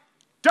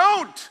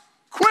 Don't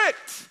quit.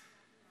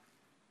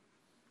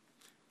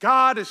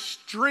 God is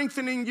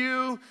strengthening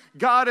you.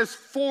 God is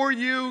for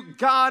you.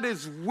 God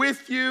is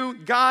with you.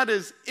 God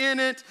is in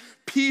it.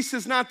 Peace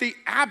is not the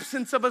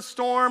absence of a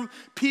storm.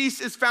 Peace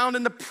is found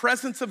in the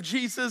presence of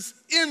Jesus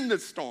in the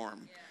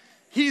storm.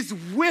 He's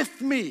with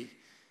me.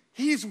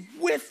 He's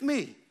with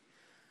me.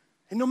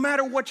 And no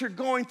matter what you're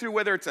going through,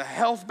 whether it's a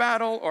health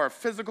battle or a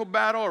physical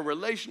battle or a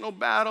relational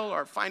battle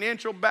or a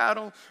financial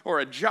battle or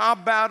a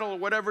job battle or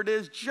whatever it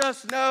is,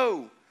 just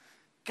know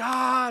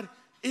God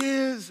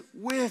is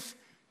with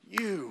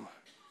you.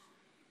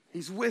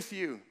 He's with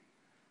you.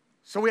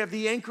 So we have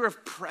the anchor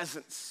of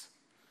presence,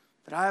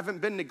 that I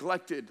haven't been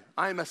neglected.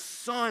 I am a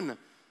son.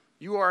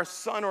 You are a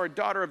son or a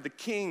daughter of the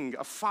King.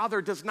 A father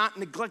does not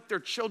neglect their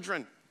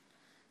children.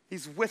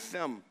 He's with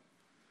them.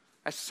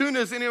 As soon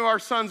as any of our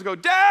sons go,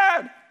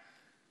 Dad,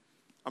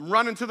 I'm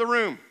running to the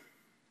room.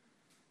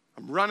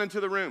 I'm running to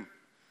the room.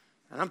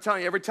 And I'm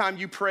telling you, every time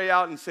you pray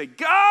out and say,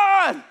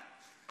 God,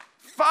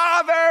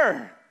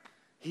 Father,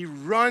 he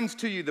runs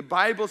to you. The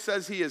Bible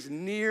says he is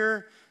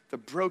near the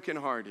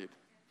brokenhearted.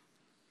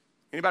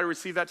 Anybody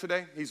receive that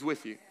today? He's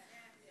with you.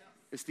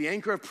 It's the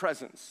anchor of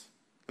presence.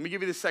 Let me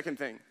give you the second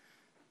thing.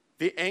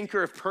 the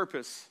anchor of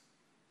purpose.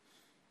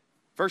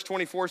 Verse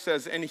 24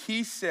 says, and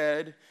he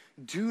said,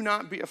 do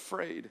not be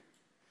afraid,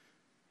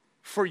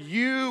 for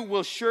you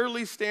will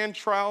surely stand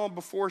trial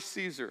before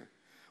Caesar.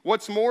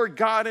 What's more,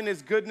 God in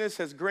his goodness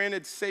has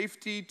granted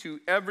safety to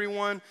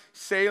everyone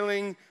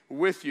sailing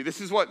with you. This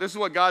is what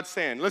God's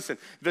saying. Listen,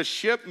 the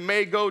ship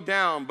may go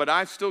down, but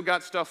I've still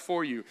got stuff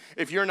for you.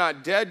 If you're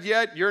not dead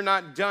yet, you're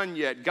not done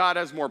yet. God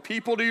has more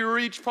people to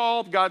reach,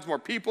 Paul. God's more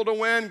people to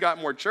win, got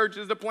more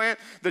churches to plant.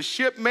 The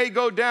ship may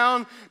go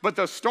down, but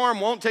the storm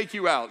won't take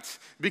you out,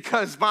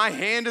 because my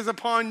hand is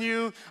upon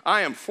you.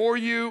 I am for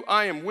you.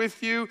 I am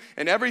with you.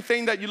 And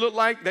everything that you look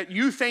like, that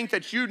you think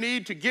that you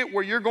need to get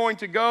where you're going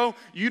to go,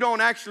 you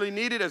don't actually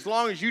need it. As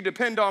long as you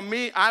depend on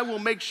me, I will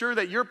make sure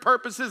that your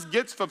purposes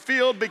gets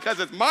fulfilled, because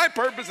it's my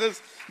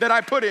purposes that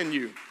I put in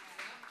you.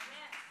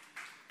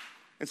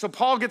 And so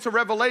Paul gets a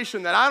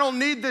revelation that I don't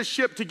need this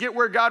ship to get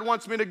where God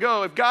wants me to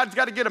go. If God's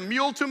got to get a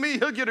mule to me,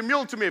 he'll get a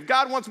mule to me. If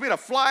God wants me to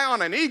fly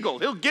on an eagle,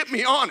 he'll get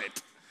me on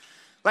it.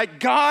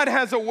 Like, God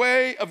has a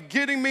way of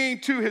getting me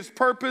to his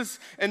purpose,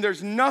 and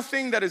there's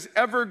nothing that is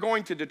ever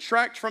going to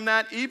detract from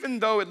that, even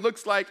though it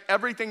looks like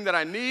everything that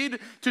I need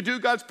to do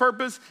God's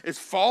purpose is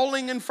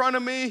falling in front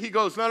of me. He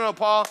goes, no,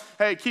 Paul,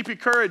 hey, keep your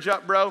courage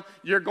up, bro.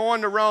 You're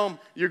going to Rome.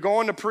 You're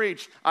going to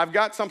preach. I've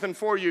got something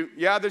for you.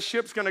 Yeah, the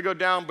ship's going to go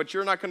down, but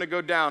you're not going to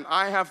go down.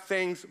 I have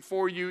things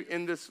for you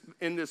in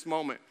this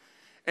moment.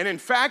 And in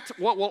fact,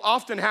 what will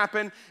often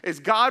happen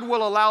is God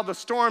will allow the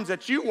storms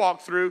that you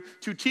walk through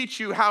to teach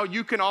you how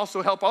you can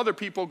also help other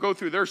people go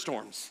through their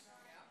storms.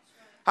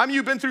 How many of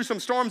you been through some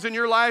storms in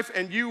your life,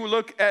 and you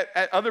look at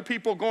other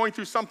people going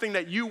through something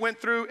that you went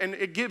through, and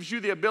it gives you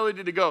the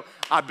ability to go,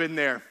 I've been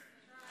there.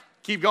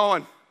 Keep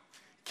going.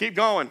 Keep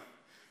going.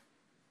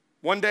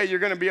 One day you're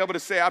going to be able to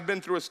say, I've been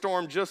through a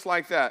storm just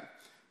like that.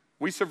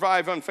 We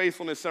survived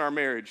unfaithfulness in our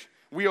marriage.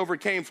 We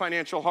overcame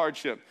financial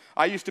hardship.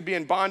 I used to be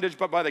in bondage,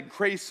 but by the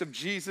grace of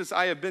Jesus,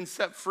 I have been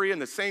set free, and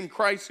the same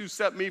Christ who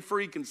set me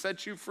free can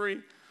set you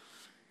free.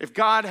 If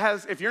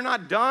you're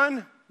not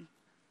done,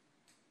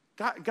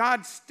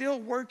 God's still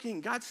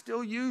working. God's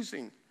still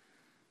using.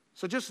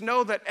 So just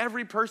know that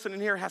every person in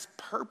here has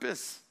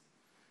purpose.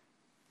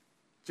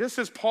 Just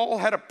as Paul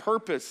had a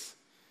purpose,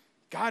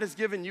 God has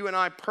given you and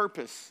I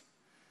purpose.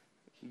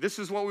 This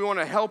is what we want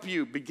to help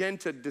you begin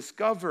to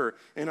discover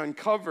and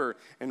uncover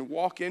and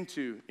walk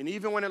into. And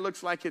even when it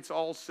looks like it's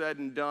all said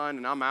and done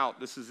and I'm out,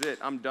 this is it,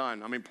 I'm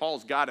done. I mean,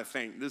 Paul's got to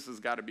think this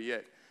has got to be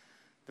it.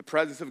 The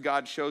presence of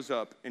God shows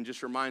up and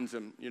just reminds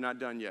him, you're not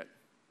done yet.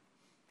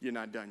 You're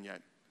not done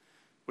yet.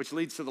 Which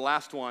leads to the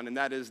last one, and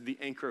that is the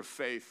anchor of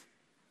faith.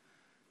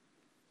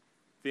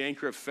 The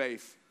anchor of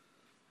faith.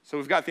 So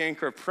we've got the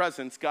anchor of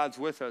presence, God's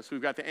with us.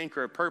 We've got the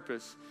anchor of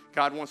purpose,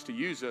 God wants to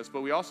use us,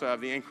 but we also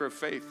have the anchor of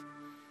faith.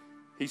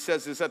 He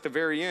says this at the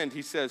very end.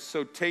 He says,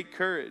 so take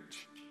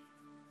courage.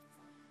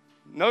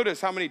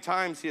 Notice how many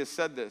times he has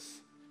said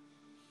this.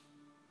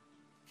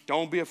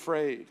 Don't be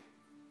afraid.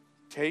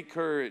 Take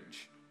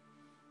courage.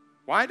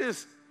 Why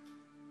does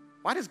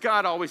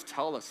God always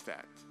tell us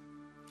that?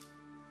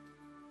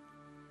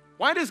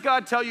 Why does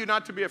God tell you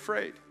not to be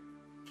afraid?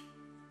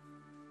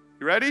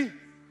 You ready?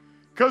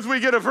 Because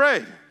we get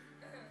afraid.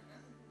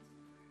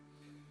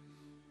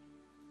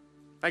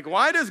 Like,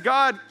 why does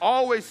God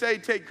always say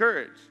take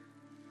courage?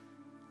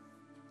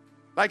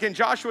 Like in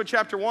Joshua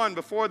chapter 1,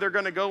 before they're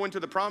going to go into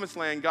the promised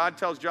land, God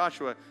tells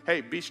Joshua,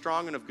 hey, be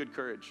strong and of good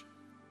courage.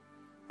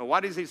 Well, why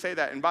does he say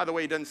that? And by the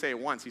way, he doesn't say it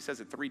once. He says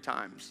it 3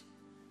 times.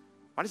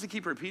 Why does he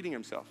keep repeating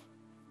himself?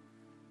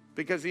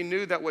 Because he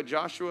knew that what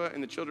Joshua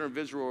and the children of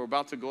Israel were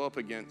about to go up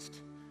against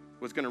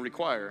was going to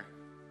require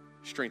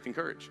strength and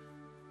courage.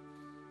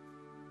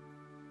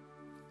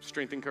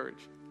 Strength and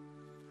courage.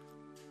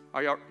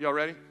 Are y'all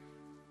ready?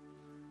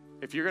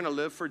 If you're going to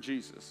live for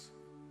Jesus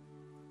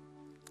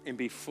and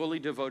be fully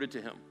devoted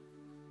to him,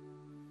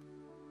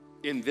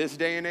 in this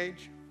day and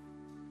age,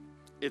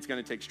 it's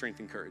going to take strength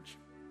and courage.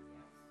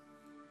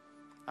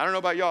 I don't know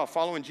about y'all,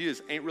 following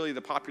Jesus ain't really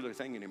the popular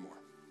thing anymore.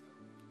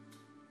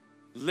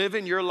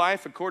 Living your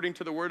life according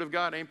to the word of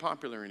God ain't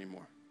popular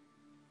anymore.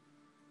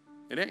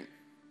 It ain't.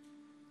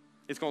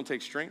 It's going to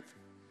take strength,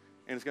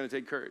 and it's going to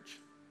take courage.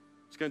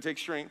 It's going to take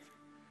strength,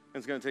 and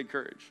it's going to take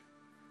courage.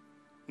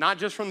 Not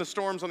just from the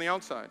storms on the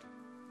outside,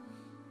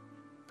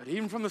 but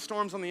even from the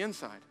storms on the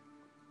inside.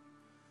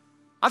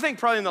 I think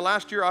probably in the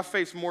last year I've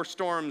faced more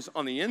storms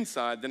on the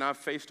inside than I've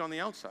faced on the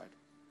outside.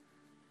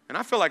 And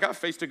I feel like I've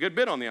faced a good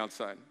bit on the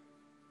outside.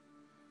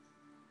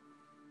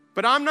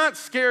 But I'm not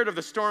scared of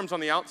the storms on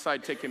the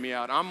outside taking me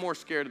out. I'm more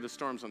scared of the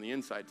storms on the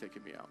inside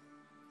taking me out.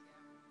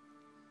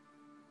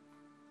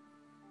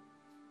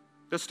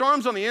 The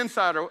storms on the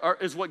inside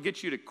is what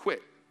gets you to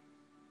quit.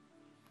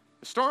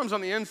 The storms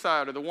on the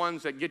inside are the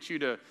ones that get you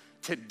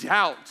to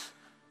doubt,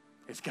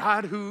 is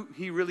God who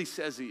he really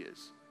says he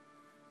is?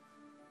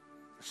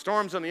 The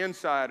storms on the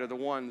inside are the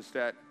ones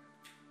that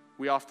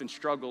we often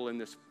struggle in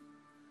this.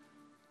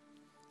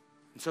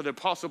 And so the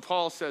Apostle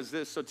Paul says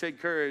this, so take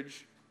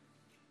courage.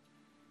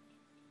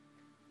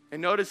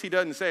 And notice he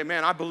doesn't say,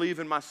 man, I believe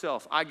in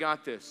myself. I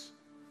got this.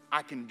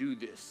 I can do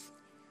this.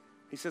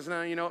 He says,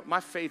 no, you know what? My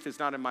faith is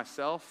not in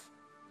myself.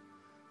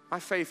 My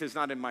faith is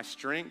not in my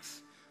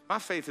strengths. My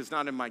faith is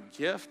not in my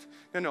gift.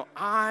 No,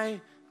 I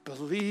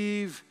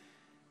believe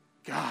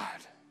God.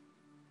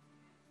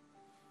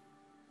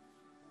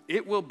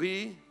 It will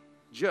be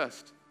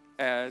just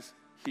as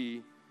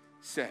he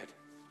said.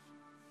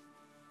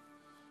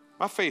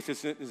 My faith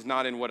is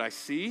not in what I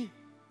see.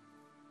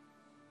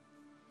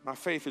 My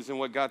faith is in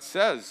what God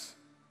says.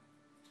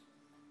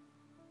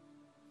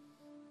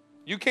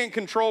 You can't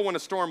control when a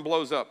storm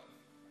blows up.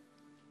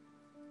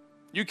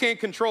 You can't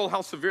control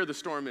how severe the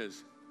storm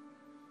is.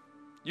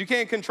 You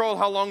can't control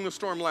how long the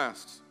storm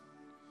lasts.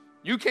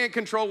 You can't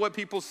control what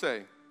people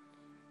say.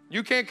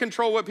 You can't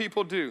control what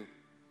people do.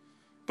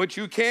 But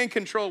you can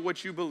control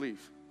what you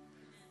believe.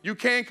 You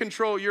can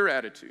control your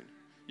attitude.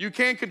 You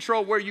can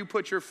control where you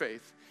put your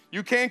faith.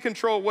 You can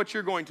control what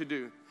you're going to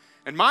do.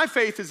 And my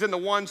faith is in the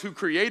ones who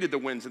created the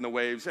winds and the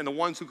waves and the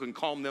ones who can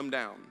calm them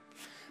down.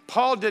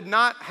 Paul did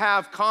not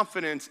have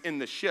confidence in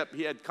the ship.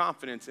 He had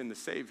confidence in the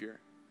Savior.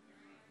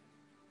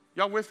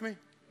 Y'all with me?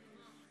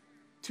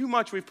 Too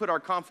much we've put our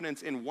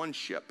confidence in one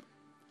ship.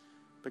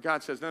 But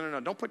God says, no,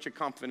 don't put your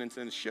confidence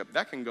in the ship.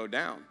 That can go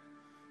down.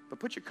 But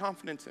put your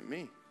confidence in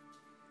me.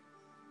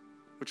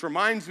 Which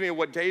reminds me of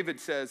what David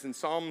says in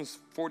Psalms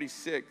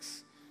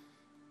 46.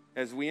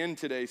 As we end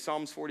today,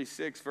 Psalms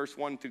 46, verse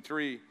 1 through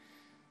 3.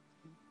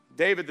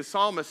 David, the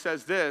psalmist,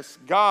 says this: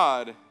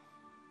 God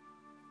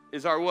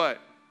is our what?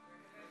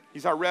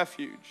 He's our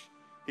refuge.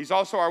 He's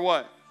also our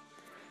what?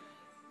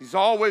 He's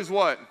always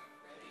what?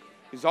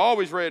 He's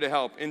always ready to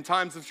help in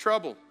times of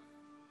trouble.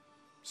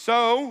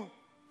 So,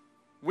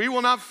 we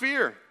will not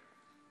fear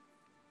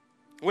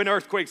when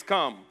earthquakes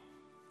come.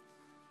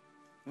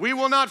 We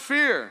will not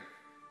fear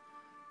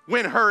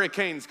when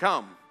hurricanes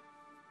come.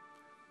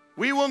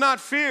 We will not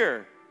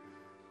fear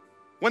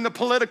when the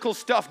political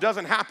stuff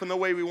doesn't happen the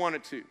way we want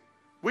it to.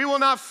 We will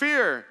not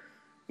fear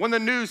when the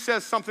news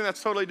says something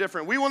that's totally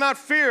different. We will not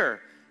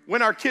fear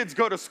when our kids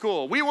go to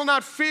school. We will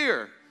not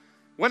fear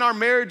when our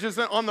marriage is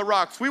on the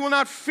rocks. We will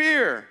not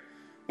fear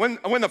when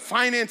the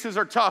finances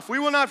are tough. We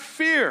will not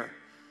fear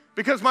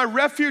because my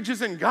refuge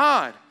is in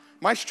God.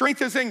 My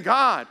strength is in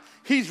God.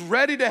 He's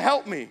ready to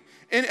help me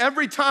in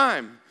every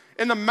time.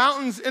 In the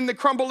mountains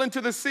crumble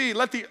into the sea.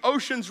 Let the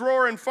oceans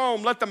roar and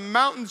foam. Let the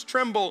mountains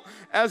tremble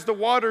as the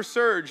waters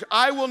surge.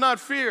 I will not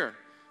fear.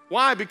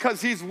 Why?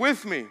 Because he's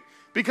with me.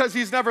 Because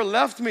he's never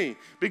left me.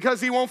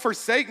 Because he won't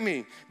forsake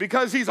me.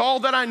 Because he's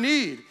all that I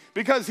need.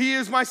 Because he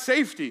is my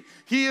safety.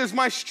 He is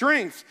my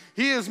strength.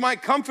 He is my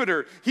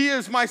comforter. He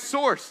is my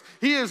source.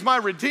 He is my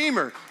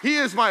redeemer. He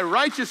is my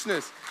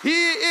righteousness.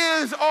 He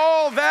is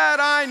all that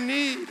I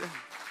need.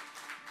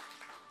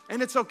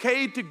 And it's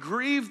okay to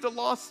grieve the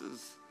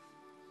losses.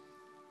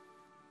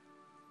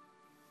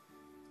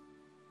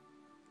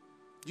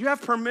 You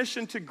have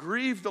permission to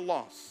grieve the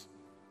loss.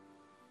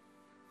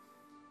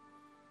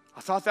 I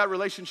thought that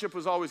relationship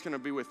was always going to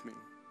be with me.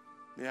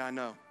 Yeah, I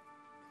know.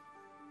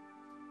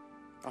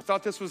 I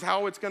thought this was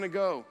how it's going to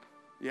go.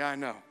 Yeah, I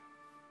know.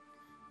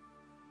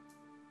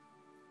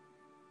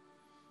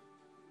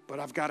 But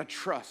I've got to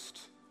trust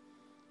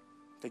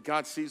that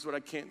God sees what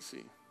I can't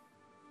see.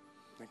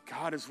 That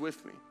God is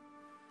with me.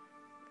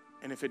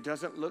 And if it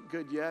doesn't look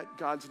good yet,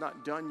 God's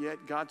not done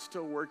yet, God's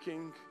still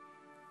working.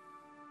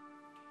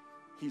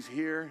 He's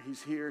here,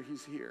 he's here,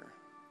 he's here.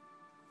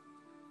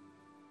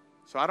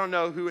 So I don't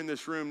know who in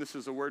this room this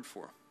is a word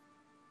for.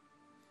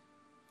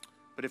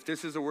 But if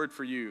this is a word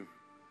for you,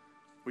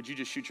 would you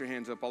just shoot your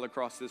hands up all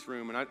across this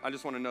room? And I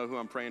just want to know who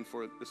I'm praying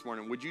for this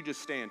morning. Would you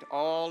just stand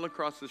all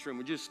across this room?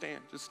 Would you just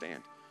stand? Just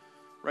stand.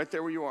 Right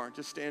there where you are.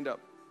 Just stand up.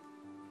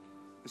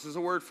 This is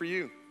a word for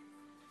you.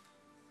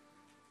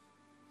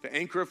 The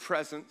anchor of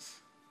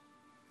presence,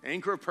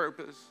 anchor of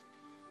purpose,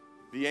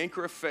 the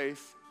anchor of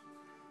faith.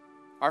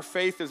 Our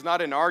faith is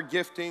not in our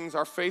giftings.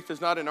 Our faith is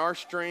not in our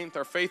strength.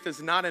 Our faith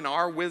is not in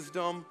our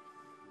wisdom.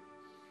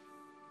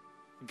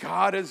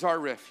 God is our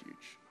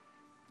refuge.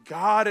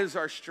 God is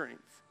our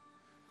strength.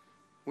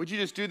 Would you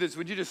just do this?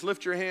 Would you just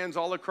lift your hands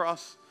all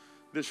across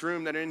this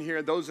room that are in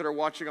here? Those that are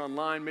watching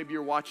online, maybe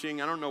you're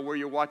watching, I don't know where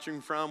you're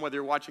watching from, whether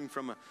you're watching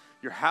from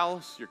your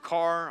house, your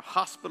car,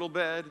 hospital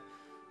bed,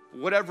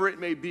 whatever it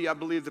may be. I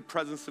believe the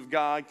presence of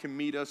God can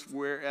meet us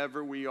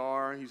wherever we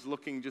are. He's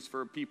looking just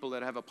for people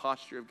that have a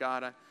posture of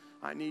God.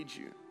 I need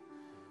you.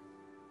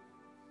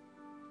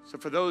 So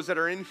for those that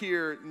are in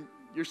here,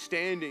 you're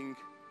standing.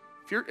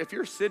 If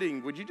you're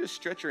sitting, would you just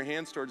stretch your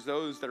hands towards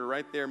those that are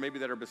right there, maybe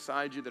that are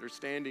beside you, that are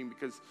standing,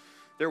 because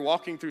they're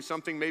walking through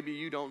something maybe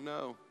you don't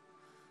know,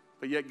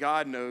 but yet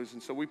God knows.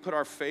 And so we put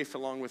our faith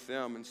along with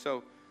them. And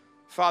so,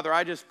 Father,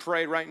 I just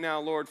pray right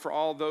now, Lord, for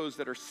all those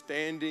that are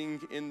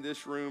standing in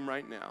this room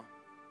right now.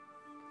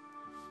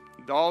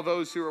 And all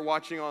those who are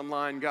watching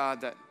online,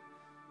 God, that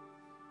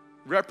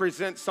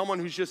represent someone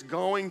who's just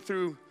going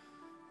through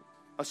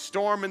a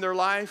storm in their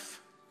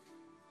life.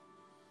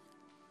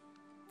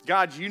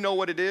 God, you know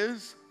what it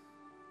is.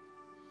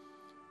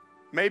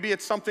 Maybe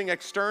it's something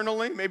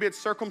externally, maybe it's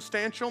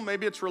circumstantial,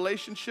 maybe it's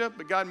relationship,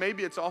 but God,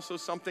 maybe it's also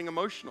something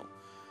emotional.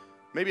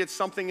 Maybe it's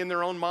something in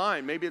their own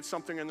mind. Maybe it's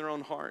something in their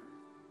own heart.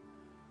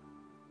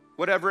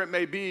 Whatever it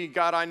may be,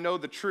 God, I know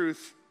the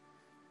truth,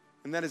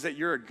 and that is that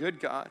you're a good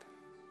God,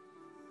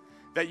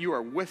 that you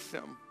are with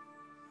them.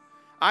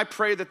 I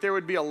pray that there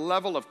would be a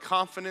level of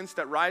confidence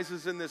that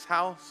rises in this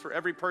house for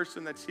every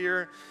person that's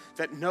here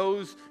that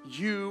knows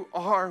you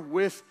are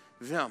with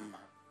them.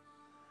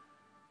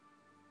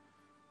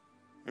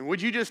 And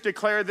would you just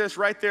declare this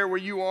right there where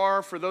you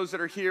are for those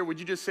that are here? Would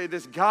you just say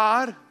this?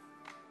 God,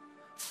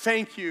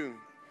 thank you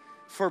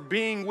for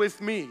being with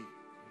me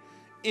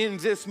in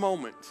this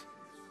moment.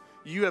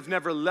 You have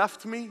never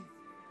left me.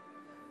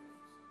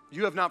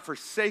 You have not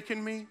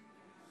forsaken me.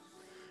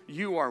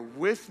 You are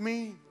with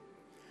me.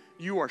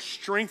 You are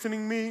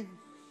strengthening me.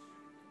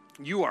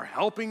 You are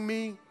helping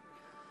me.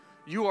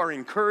 You are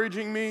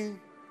encouraging me.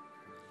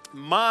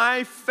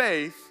 My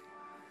faith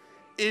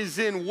is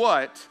in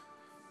what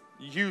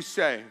you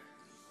say.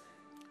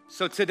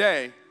 So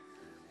today,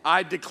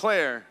 I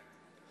declare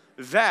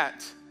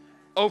that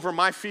over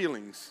my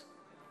feelings.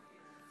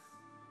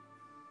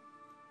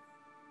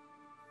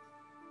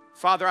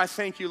 Father, I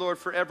thank you, Lord,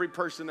 for every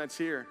person that's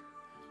here.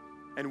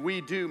 And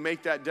we do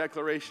make that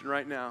declaration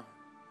right now,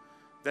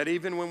 that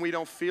even when we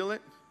don't feel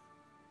it,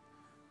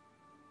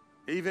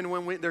 even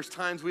when there's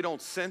times we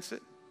don't sense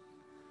it,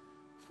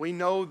 we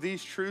know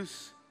these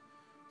truths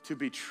to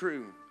be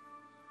true.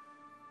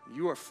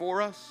 You are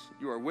for us,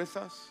 you are with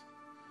us,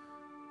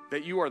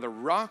 that you are the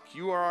rock,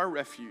 you are our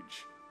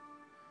refuge.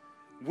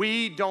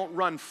 We don't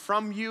run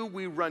from you,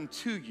 we run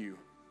to you.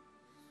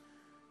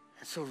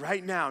 And so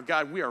right now,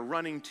 God, we are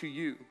running to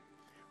you.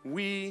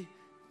 We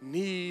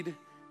need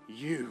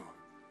you.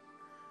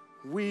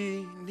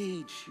 We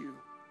need you.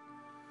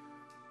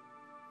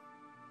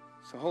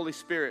 So Holy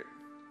Spirit,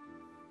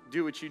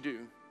 do what you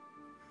do.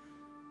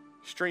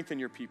 Strengthen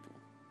your people.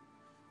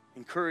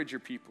 Encourage your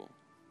people.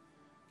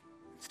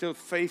 Instill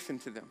faith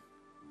into them.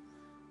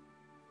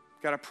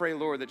 God, I pray,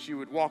 Lord, that you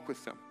would walk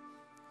with them.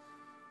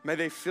 May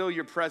they feel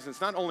your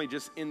presence, not only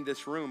just in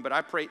this room, but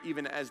I pray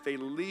even as they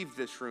leave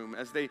this room,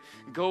 as they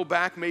go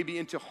back maybe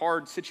into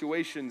hard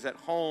situations at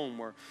home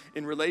or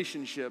in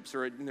relationships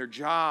or in their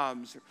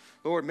jobs, or,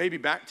 Lord, maybe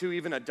back to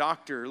even a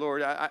doctor.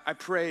 Lord, I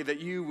pray that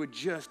you would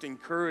just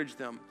encourage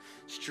them,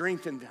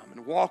 strengthen them,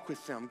 and walk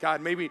with them.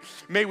 God,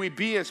 may we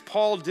be as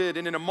Paul did,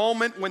 and in a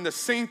moment when the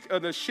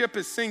ship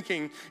is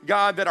sinking,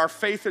 God, that our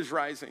faith is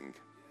rising.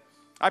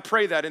 I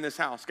pray that in this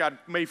house. God,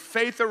 may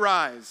faith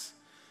arise.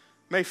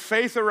 May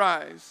faith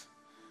arise.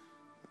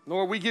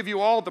 Lord, we give you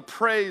all the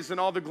praise and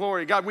all the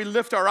glory. God, we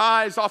lift our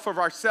eyes off of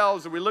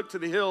ourselves and we look to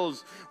the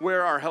hills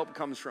where our help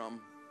comes from.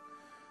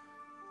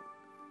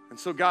 And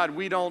so, God,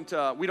 we don't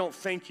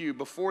thank you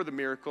before the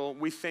miracle.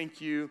 We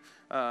thank you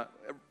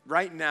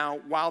right now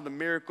while the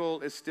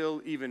miracle is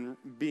still even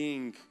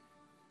being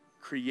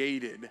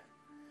created.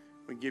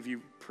 We give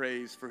you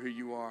praise for who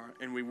you are,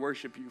 and we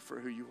worship you for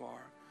who you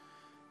are.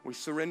 We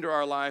surrender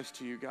our lives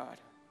to you, God.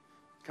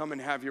 Come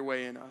and have your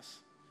way in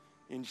us.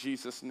 In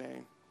Jesus'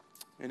 name.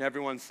 And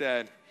everyone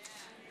said,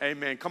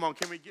 amen. Come on,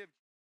 can we give...